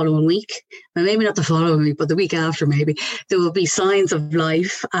back the following week, well, maybe not the following week, but the week after, maybe there will be signs of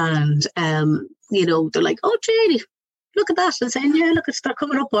life, and they're like, "Oh, Janie, look at that," and saying, "Yeah, look, they're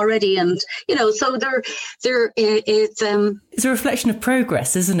coming up already," and so it's a reflection of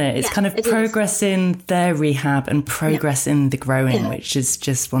progress, isn't it? It's kind of progress in their rehab and progress in the growing, which is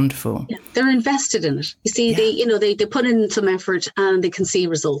just wonderful. Yeah. They're invested in it. You see, they put in some effort and they can see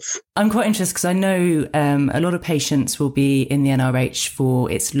results. I'm quite interested because I know a lot of patients will be in the NRH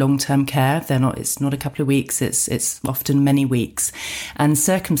for its long-term care. It's not a couple of weeks. It's often many weeks, and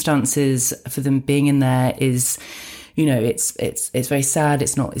circumstances for them being in there is, it's very sad.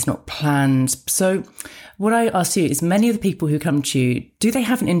 It's not planned. So what I ask you is, many of the people who come to you, do they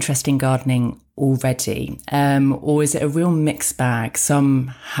have an interest in gardening already? Or is it a real mixed bag? Some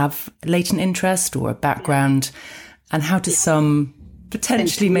have latent interest or a background, and how do some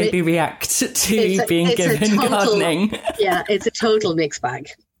potentially maybe react to being given gardening? Yeah, it's a total mixed bag.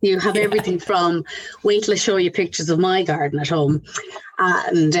 You have everything from, wait till I show you pictures of my garden at home.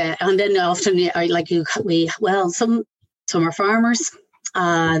 And then often, some are farmers.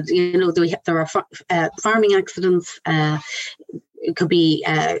 There are farming accidents. It could be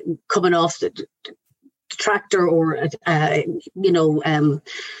coming off the tractor, or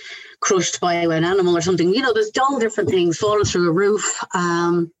crushed by an animal or something. There's all different things, falling through a roof.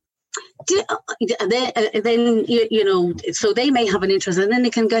 So they may have an interest, and then they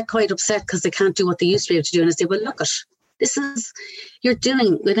can get quite upset because they can't do what they used to be able to do. And I say, well, look, this is, you're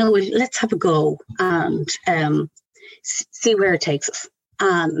doing, let's have a go and see where it takes us.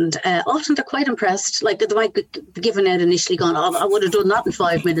 And often they're quite impressed. Like, they might be given out initially going, "Oh, I would have done that in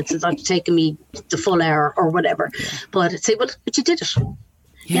 5 minutes. It's not taken me the full hour," or whatever. Yeah. But I'd say, but you did it.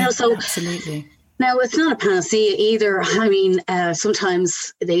 Yeah, so absolutely. Now, it's not a panacea either. I mean,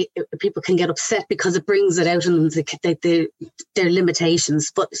 sometimes people can get upset because it brings it out in them, their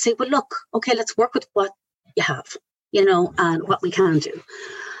limitations. But say, well, look, okay, let's work with what you have, and what we can do.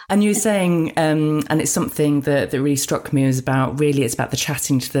 And you were saying, and it's something that really struck me, it's about the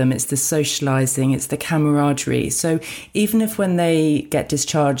chatting to them, it's the socialising, it's the camaraderie. So even if when they get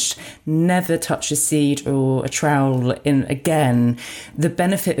discharged, never touch a seed or a trowel in again, the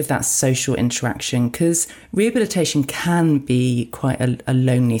benefit of that social interaction, because rehabilitation can be quite a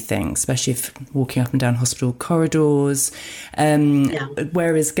lonely thing, especially if walking up and down hospital corridors.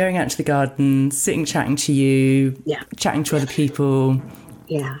 Whereas going out to the garden, sitting, chatting to you, chatting to other people.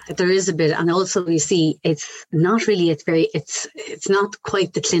 Yeah, there is a bit, and also you see, it's not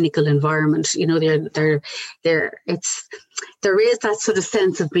quite the clinical environment. There is that sort of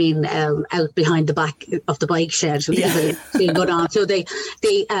sense of being out behind the back of the bike shed, being good on. So they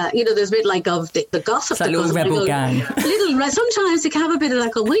there's a bit like of the gossip. It's that little rebel gang. Sometimes they can have a bit of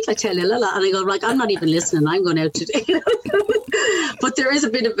that. Go, wait, I tell you, and I go, like, I'm not even listening. I'm going out today. But there is a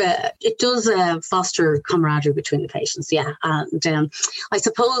bit of it does foster camaraderie between the patients. Yeah, and I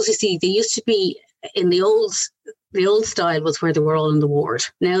suppose, you see, they used to be in the old style was where they were all in the ward.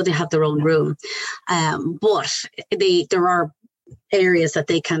 Now they have their own room, but there are areas that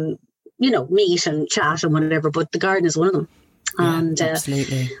they can, meet and chat and whatever. But the garden is one of them, and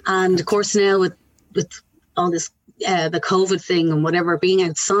absolutely. And of course now with all this the COVID thing and whatever, being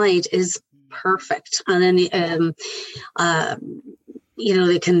outside is perfect. And then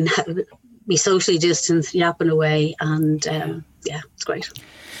they can be socially distanced, yapping away, and It's great.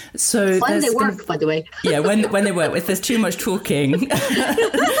 So when they work, by the way. Yeah, when they work. If there's too much talking,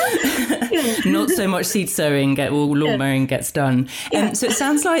 not so much seed sowing or lawn mowing gets done. So it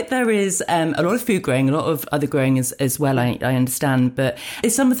sounds like there is a lot of food growing, a lot of other growing as well, I understand. But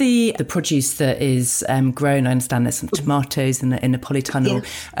is some of the produce that is grown, I understand there's some tomatoes in the polytunnel,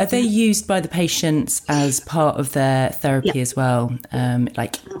 are they used by the patients as part of their therapy as well,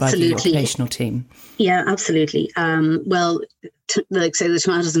 like by the occupational team? Yeah, absolutely. Like say the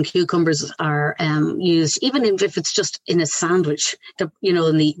tomatoes and cucumbers are used, even if it's just in a sandwich.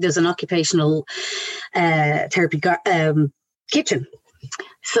 There's an occupational therapy kitchen,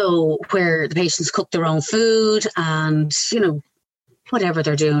 so where the patients cook their own food and whatever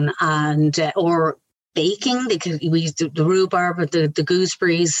they're doing, and or baking. We use the rhubarb, the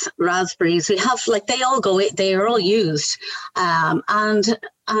gooseberries, raspberries. We have they are all used, and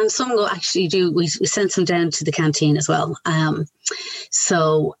some go actually do. We send some down to the canteen as well.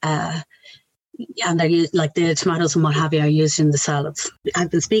 And they're used, like the tomatoes and what have you, are used in the salads.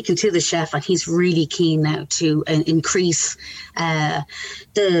 I've been speaking to the chef, and he's really keen now to increase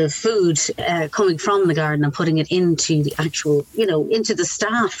the food coming from the garden and putting it into the actual, into the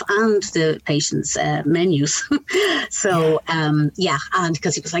staff and the patients' menus. So, and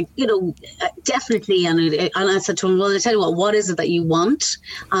because he was like, definitely. And I said to him, well, I'll tell you what is it that you want?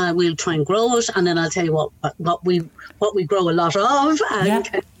 We'll try and grow it, and then I'll tell you what we grow a lot of, and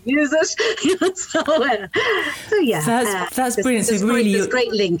can use it. So that's brilliant. So really, there's a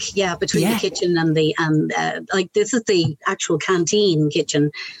great link, between the kitchen and this is the actual canteen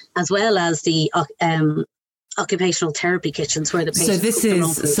kitchen, as well as the occupational therapy kitchens where the patients. So this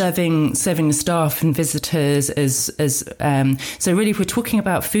is serving the staff and visitors as so really, if we're talking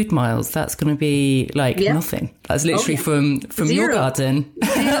about food miles, that's going to be nothing. That's literally from your garden,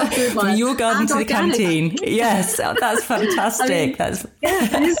 from your garden to the canteen. Yes, that's fantastic.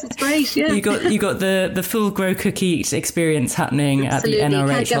 It's great. Yeah, you got the full grow, cook, eat experience happening Absolutely. At the NRH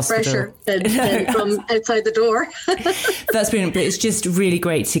Can't get hospital. Fresher than from outside the door. That's brilliant, but it's just really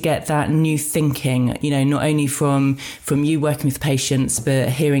great to get that new thinking. Not only from you working with patients, but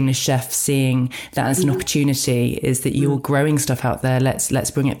hearing the chef seeing that as an opportunity, is that you're growing stuff out there.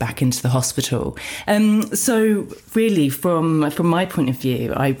 Let's bring it back into the hospital. So really, from my point of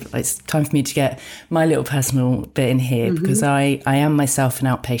view, it's time for me to get my little personal bit in here, because I am myself an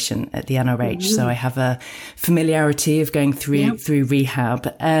outpatient at the NRH, so I have a familiarity of going through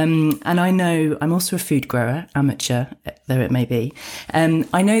rehab. And I know I'm also a food grower, amateur though it may be.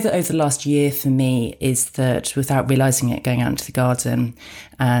 I know that over the last year for me is that, without realising it, going out into the garden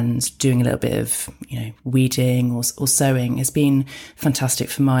and doing a little bit of weeding or sowing has been fantastic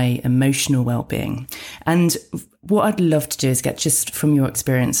for my emotional well-being. And what I'd love to do is get, just from your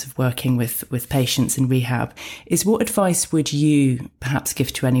experience of working with patients in rehab, is what advice would you perhaps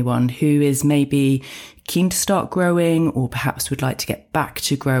give to anyone who is maybe keen to start growing, or perhaps would like to get back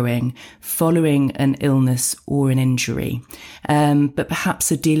to growing following an illness or an injury, but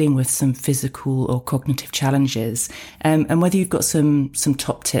perhaps are dealing with some physical or cognitive challenges, and whether you've got some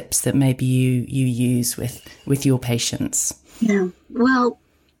top tips that maybe you use with your patients? Yeah, well,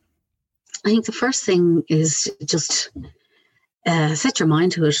 I think the first thing is just set your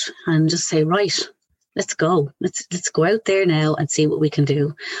mind to it and just say, right, let's go. Let's go out there now and see what we can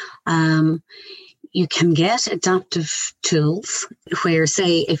do. You can get adaptive tools where,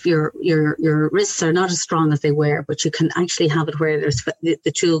 say, if your wrists are not as strong as they were, but you can actually have it where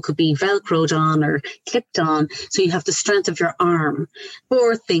the tool could be velcroed on or clipped on, so you have the strength of your arm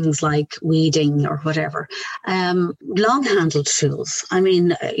for things like weeding or whatever. Long-handled tools. I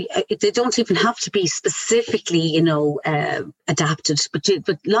mean, they don't even have to be specifically, adapted, but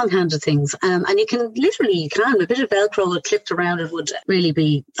long-handed things. And you can a bit of velcro clipped around it would really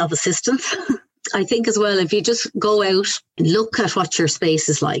be of assistance. I think as well, if you just go out and look at what your space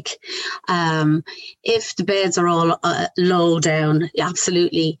is like, if the beds are all low down,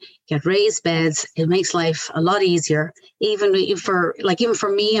 absolutely get raised beds. It makes life a lot easier. Even for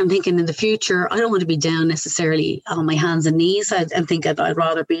me, I'm thinking in the future, I don't want to be down necessarily on my hands and knees. I'm thinking I'd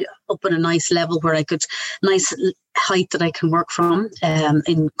rather be up at a nice level where nice height that I can work from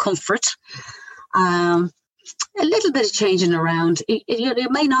in comfort. A little bit of changing around. You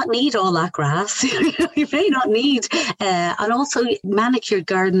may not need all that grass. You may not need, and also manicured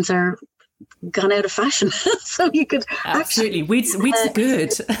gardens are gone out of fashion. So you could absolutely weeds are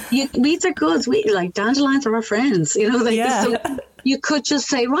good. Weeds are good. Like dandelions are our friends. So you could just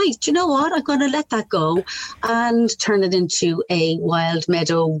say, right, you know what? I'm going to let that go and turn it into a wild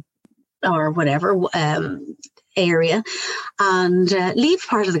meadow or whatever. area and leave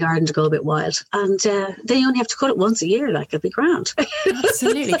part of the garden to go a bit wild. And they only have to cut it once a year, like it'll be grand.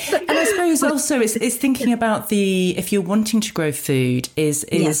 Absolutely. And I suppose also it's thinking about if you're wanting to grow food, is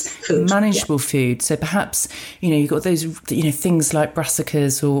food, manageable food. So perhaps, you've got those, things like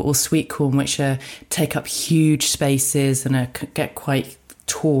brassicas or sweet corn, which take up huge spaces and get quite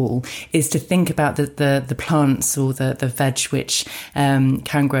tall, is to think about the plants or the veg which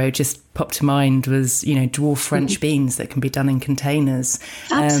can grow. Just popped to mind was dwarf French beans that can be done in containers.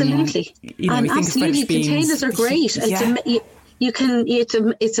 Absolutely. Absolutely, containers are great. Yeah.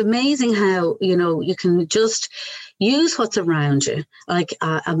 It's amazing how you can just use what's around you, like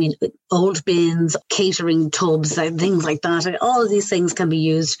old bins, catering tubs, things like that. All of these things can be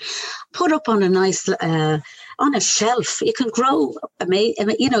used, put up on a nice on a shelf. You can grow.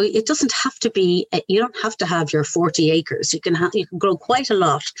 It doesn't have to be. You don't have to have your 40 acres. You can grow quite a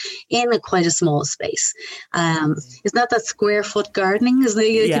lot in quite a small space. It's not that square foot gardening, is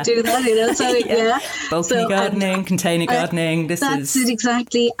you could do that. So balcony gardening, container gardening. That's it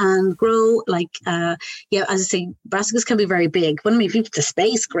exactly, and grow as I say, brassicas can be very big. When if you put the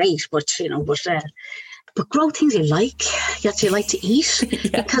space, great, but grow things you like to eat,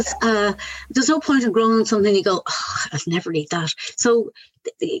 because there's no point in growing something you go, I'll never eat that. So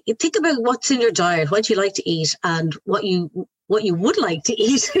you think about what's in your diet, what you like to eat, and what you would like to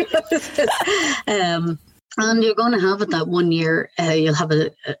eat. And you're going to have it that 1 year. You'll have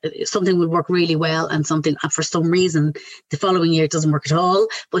something would work really well, and something for some reason the following year it doesn't work at all.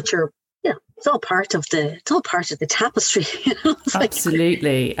 But it's all part of the tapestry.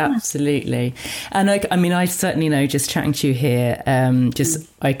 Absolutely. And I certainly know, just chatting to you here,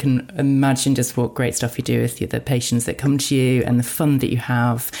 I can imagine just what great stuff you do with the patients that come to you and the fun that you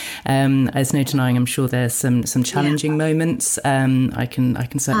have. There's no denying, I'm sure there's some challenging moments. I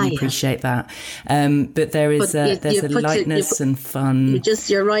can certainly appreciate that. But there's a lightness and fun.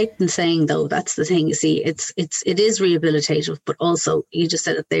 You're right in saying, though, that's the thing. You see, it is rehabilitative, but also, you just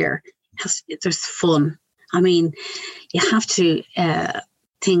said it there, there's fun. You have to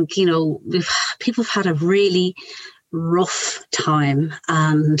think, people have had a really rough time,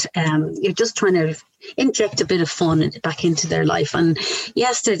 and you're just trying to inject a bit of fun back into their life. And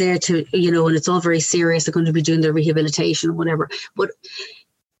yes, they're there to, and it's all very serious. They're going to be doing their rehabilitation or whatever. But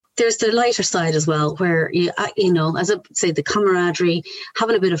there's the lighter side as well, where, as I say, the camaraderie,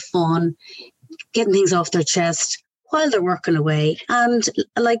 having a bit of fun, getting things off their chest while they're working away, and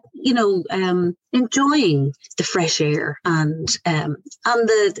enjoying the fresh air, and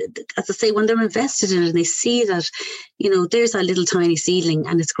the as I say, when they're invested in it and they see that, there's that little tiny seedling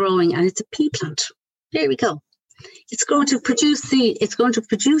and it's growing and it's a pea plant. There we go. It's going to produce seed. It's going to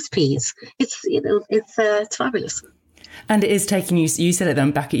produce peas. It's fabulous. And it is taking you said it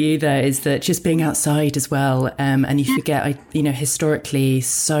then back at you there, is that just being outside as well. And you forget, historically,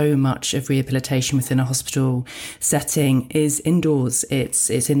 so much of rehabilitation within a hospital setting is indoors. It's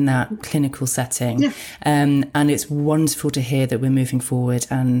in that clinical setting. Yeah. And it's wonderful to hear that we're moving forward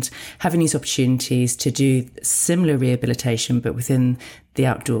and having these opportunities to do similar rehabilitation, but within the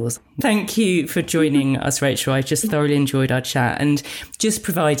outdoors. Thank you for joining us, Rachel. I just thoroughly enjoyed our chat and just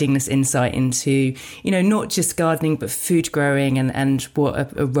providing this insight into, not just gardening, but food growing and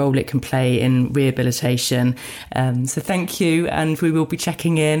what a role it can play in rehabilitation. So thank you. And we will be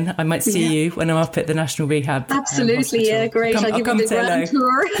checking in. I might see you when I'm up at the National Rehab. Absolutely. Great. I'll give you the grand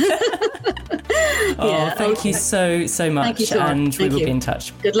tour. Thank you so much. Thank you, Sean. And we will be in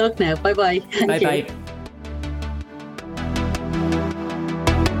touch. Good luck now. Bye-bye. Bye-bye.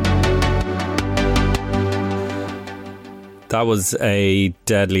 That was a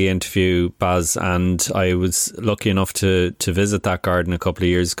deadly interview, Baz, and I was lucky enough to visit that garden a couple of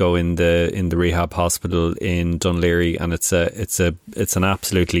years ago in the rehab hospital in Dunleary, and it's an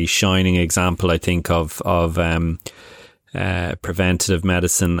absolutely shining example, I think, of preventative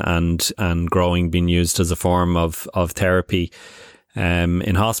medicine and growing being used as a form of therapy.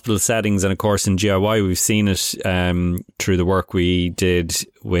 In hospital settings, and of course in GIY we've seen it through the work we did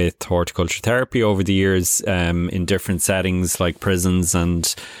with horticulture therapy over the years, in different settings like prisons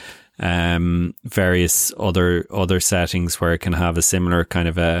and various other settings where it can have a similar kind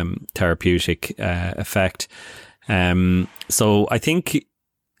of therapeutic effect. So I think,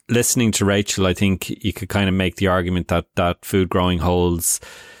 listening to Rachel, I think you could kind of make the argument that food growing holds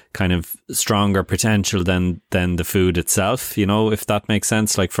kind of stronger potential than the food itself, if that makes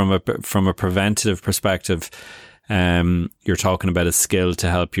sense. Like from a preventative perspective, you're talking about a skill to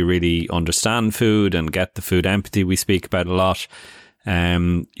help you really understand food and get the food empathy we speak about a lot.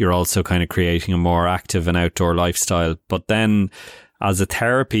 You're also kind of creating a more active and outdoor lifestyle. But then as a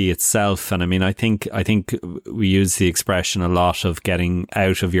therapy itself. And I mean, I think we use the expression a lot of getting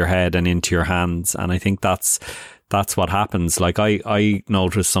out of your head and into your hands. And I think that's what happens. Like I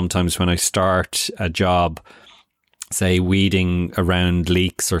notice sometimes when I start a job, say weeding around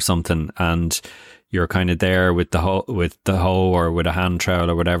leaks or something, and you're kind of there with the hoe or with a hand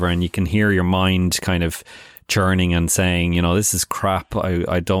trowel or whatever, and you can hear your mind kind of churning and saying, you know, this is crap.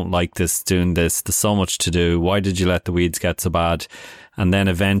 I don't like this, doing this. There's so much to do. Why did you let the weeds get so bad? And then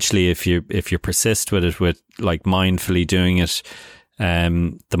eventually, if you persist with it, with like mindfully doing it,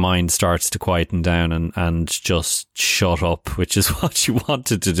 the mind starts to quieten down and just shut up, which is what you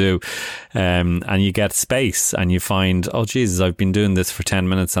wanted to do. And you get space and you find, oh Jesus, I've been doing this for 10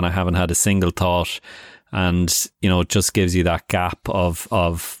 minutes and I haven't had a single thought. And, you know, it just gives you that gap of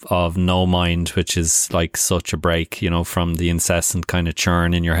no mind, which is like such a break, you know, from the incessant kind of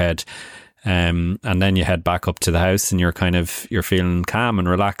churn in your head. And then you head back up to the house and you're feeling calm and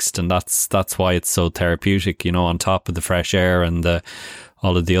relaxed. And that's why it's so therapeutic, you know, on top of the fresh air and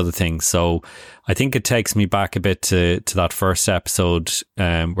all of the other things. So I think it takes me back a bit to that first episode,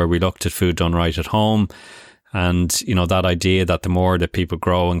 where we looked at food done right at home. And, you know, that idea that the more that people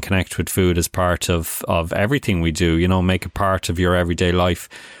grow and connect with food as part of everything we do, you know, make it part of your everyday life,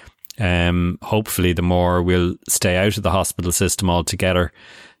 hopefully the more we'll stay out of the hospital system altogether.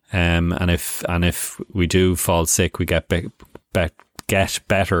 And if we do fall sick, we get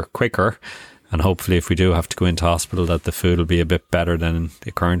better quicker. And hopefully if we do have to go into hospital, that the food will be a bit better than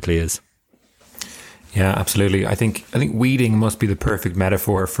it currently is. Yeah, absolutely. I think weeding must be the perfect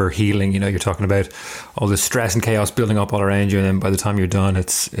metaphor for healing. You know, you're talking about all the stress and chaos building up all around you, and then by the time you're done,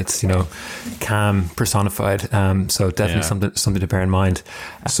 it's you know, calm personified. So definitely something to bear in mind.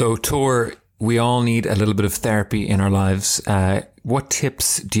 So Tor, we all need a little bit of therapy in our lives. What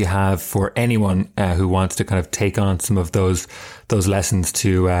tips do you have for anyone who wants to kind of take on some of those lessons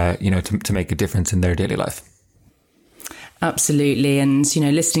to you know, to make a difference in their daily life? Absolutely. And, you know,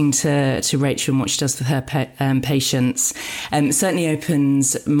 listening to Rachel and what she does with her patients certainly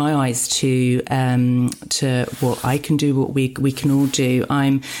opens my eyes to what I can do, what we can all do.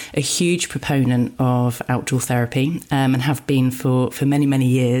 I'm a huge proponent of outdoor therapy and have been for many, many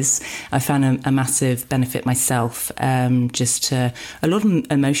years. I found a massive benefit myself, just to a lot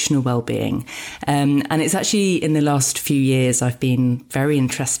of emotional well-being. And it's actually in the last few years I've been very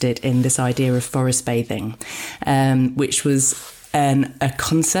interested in this idea of forest bathing, which was a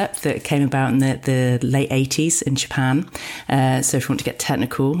concept that came about in the late 80s in Japan. So if you want to get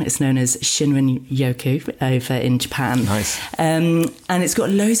technical, it's known as Shinrin-yoku over in Japan. Nice. And it's got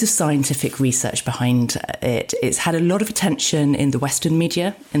loads of scientific research behind it. It's had a lot of attention in the Western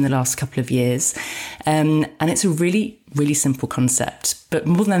media in the last couple of years. And it's a really, really simple concept. But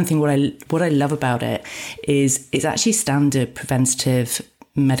more than anything, what I love about it is it's actually standard preventative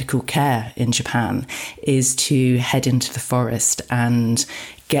medical care in Japan is to head into the forest and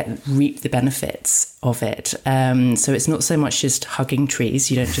reap the benefits of it. So it's not so much just hugging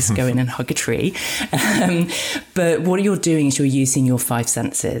trees. You don't just go in and hug a tree. But what you're doing is you're using your five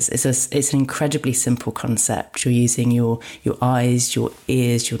senses. It's an incredibly simple concept. You're using your eyes, your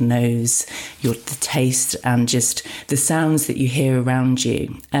ears, your nose, the taste, and just the sounds that you hear around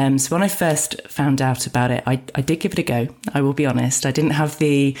you. So when I first found out about it, I did give it a go. I will be honest. I didn't have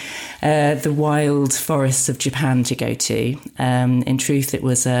the wild forests of Japan to go to. In truth, it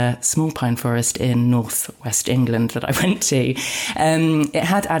was a small pine forest in northwest England that I went to. It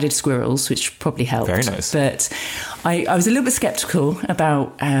had added squirrels, which probably helped. Very nice. But I was a little bit sceptical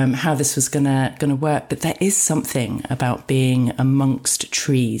about how this was gonna work. But there is something about being amongst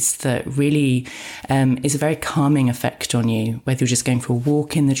trees that really is a very calming effect on you, whether you're just going for a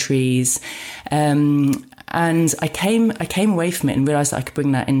walk in the trees. And I came away from it and realised that I could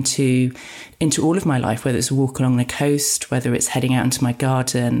bring that into all of my life, whether it's a walk along the coast, whether it's heading out into my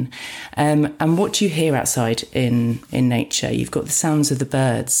garden. And what do you hear outside in nature? You've got the sounds of the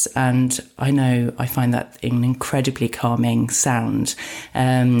birds, and I find that an incredibly calming sound,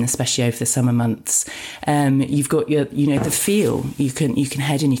 especially over the summer months. You've got the feel. You can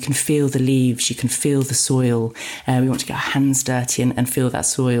head in, you can feel the leaves, you can feel the soil. We want to get our hands dirty and feel that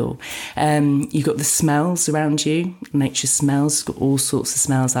soil. You've got the smells around you. Nature smells, got all sorts of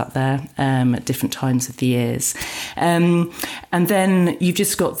smells out there at different times of the years. And then you've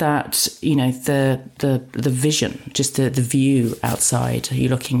just got that, the vision, just the view outside. You're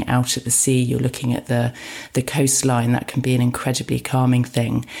looking out at the sea, you're looking at the coastline. That can be an incredibly calming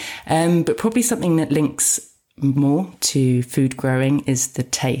thing. But probably something that links more to food growing is the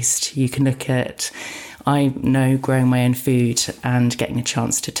taste. You can look at I know growing my own food and getting a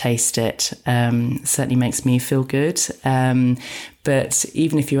chance to taste it certainly makes me feel good. But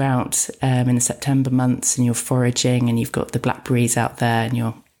even if you're out in the September months and you're foraging and you've got the blackberries out there and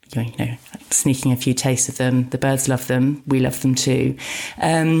you're sneaking a few tastes of them, the birds love them, we love them too.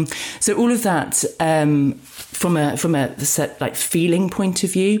 So all of that from a set, like, feeling point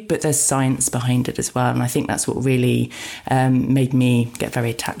of view, but there's science behind it as well. And I think that's what really made me get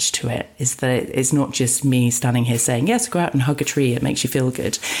very attached to it, is that it's not just me standing here saying, yes, go out and hug a tree, it makes you feel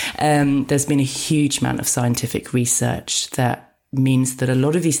good. There's been a huge amount of scientific research that means that a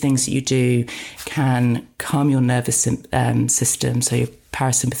lot of these things that you do can calm your nervous system, so your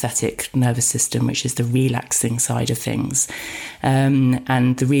parasympathetic nervous system, which is the relaxing side of things.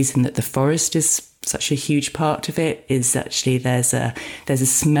 And the reason that the forest is such a huge part of it is actually there's a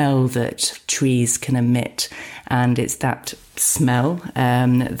smell that trees can emit, and it's that smell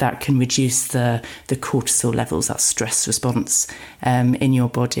that can reduce the cortisol levels, that stress response in your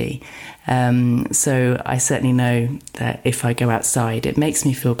body. So I certainly know that if I go outside, it makes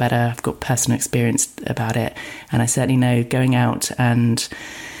me feel better. I've got personal experience about it. And I certainly know going out and,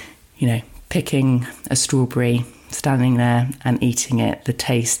 picking a strawberry, standing there and eating it, the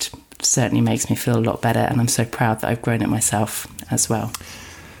taste certainly makes me feel a lot better. And I'm so proud that I've grown it myself as well.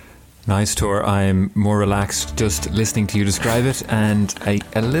 Nice, Tor. I'm more relaxed just listening to you describe it, and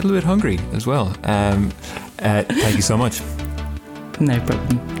a little bit hungry as well. Thank you so much. No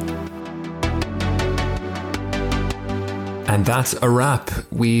problem. And that's a wrap.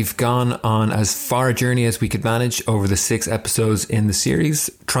 We've gone on as far a journey as we could manage over the 6 episodes in the series,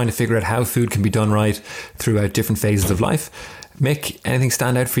 trying to figure out how food can be done right throughout different phases of life. Mick, anything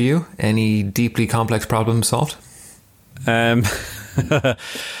stand out for you? Any deeply complex problems solved?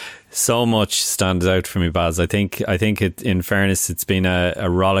 So much stands out for me, Baz. I think it, in fairness, it's been a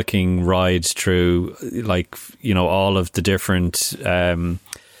rollicking ride through, all of the different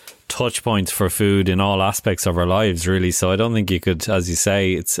touch points for food in all aspects of our lives, really. So I don't think you could, as you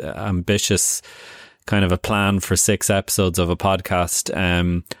say, it's ambitious kind of a plan for 6 episodes of a podcast.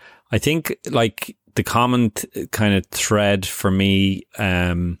 I think the common kind of thread for me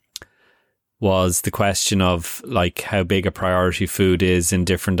was the question of how big a priority food is in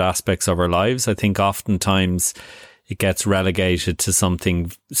different aspects of our lives. I think oftentimes it gets relegated to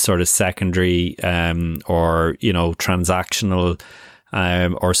something sort of secondary or transactional,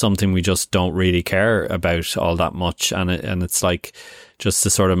 or something we just don't really care about all that much. And it's just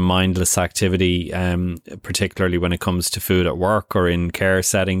a sort of mindless activity, particularly when it comes to food at work or in care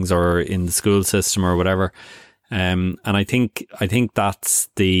settings or in the school system or whatever. And I think that's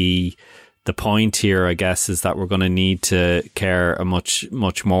the point here, I guess, is that we're going to need to care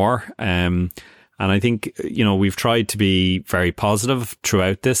much more. And I think, we've tried to be very positive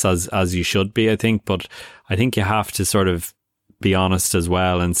throughout this, as you should be, I think. But I think you have to sort of be honest as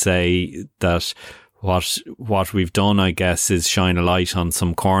well and say that what we've done, I guess, is shine a light on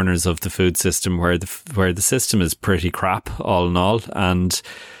some corners of the food system where the system is pretty crap, all in all. And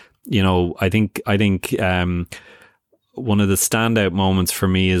I think one of the standout moments for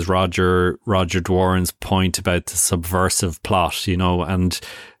me is Roger Dworan's point about the subversive plot, and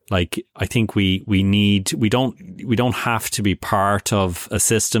I think we don't have to be part of a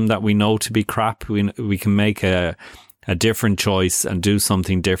system that we know to be crap. We can make a different choice and do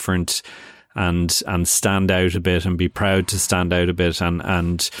something different and stand out a bit and be proud to stand out a bit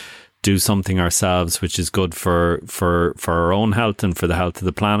and do something ourselves which is good for our own health and for the health of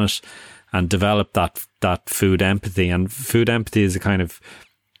the planet, and develop that food empathy. And food empathy is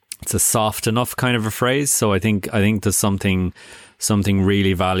it's a soft enough kind of a phrase. So I think there's something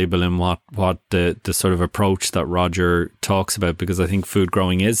really valuable in what the sort of approach that Roger talks about, because I think food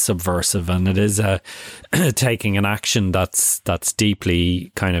growing is subversive, and it is taking an action that's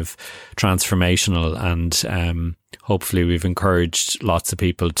deeply kind of transformational. And hopefully we've encouraged lots of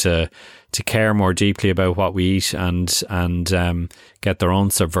people to care more deeply about what we eat and get their own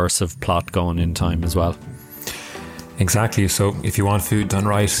subversive plot going in time as well. Exactly. So if you want food done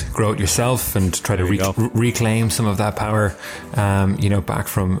right, grow it yourself and try to reclaim some of that power, back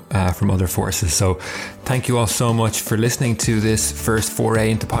from other forces. So thank you all so much for listening to this first foray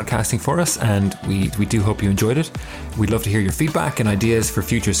into podcasting for us, and we do hope you enjoyed it. We'd love to hear your feedback and ideas for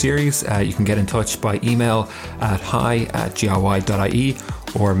future series. You can get in touch by email at hi@giy.ie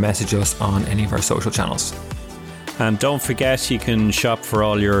or message us on any of our social channels. And don't forget, you can shop for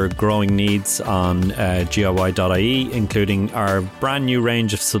all your growing needs on giy.ie, including our brand new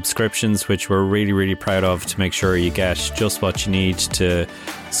range of subscriptions, which we're really, really proud of, to make sure you get just what you need to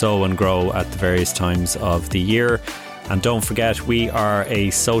sow and grow at the various times of the year. And don't forget, we are a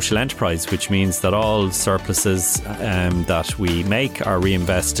social enterprise, which means that all surpluses that we make are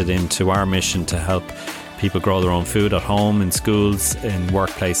reinvested into our mission to help people grow their own food at home, in schools, in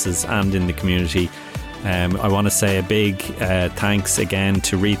workplaces and in the community. I want to say a big thanks again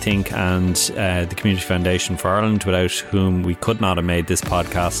to Rethink and the Community Foundation for Ireland, without whom we could not have made this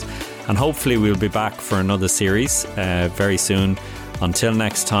podcast. And hopefully we'll be back for another series very soon. Until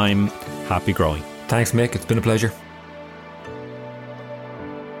next time, happy growing. Thanks, Mick. It's been a pleasure.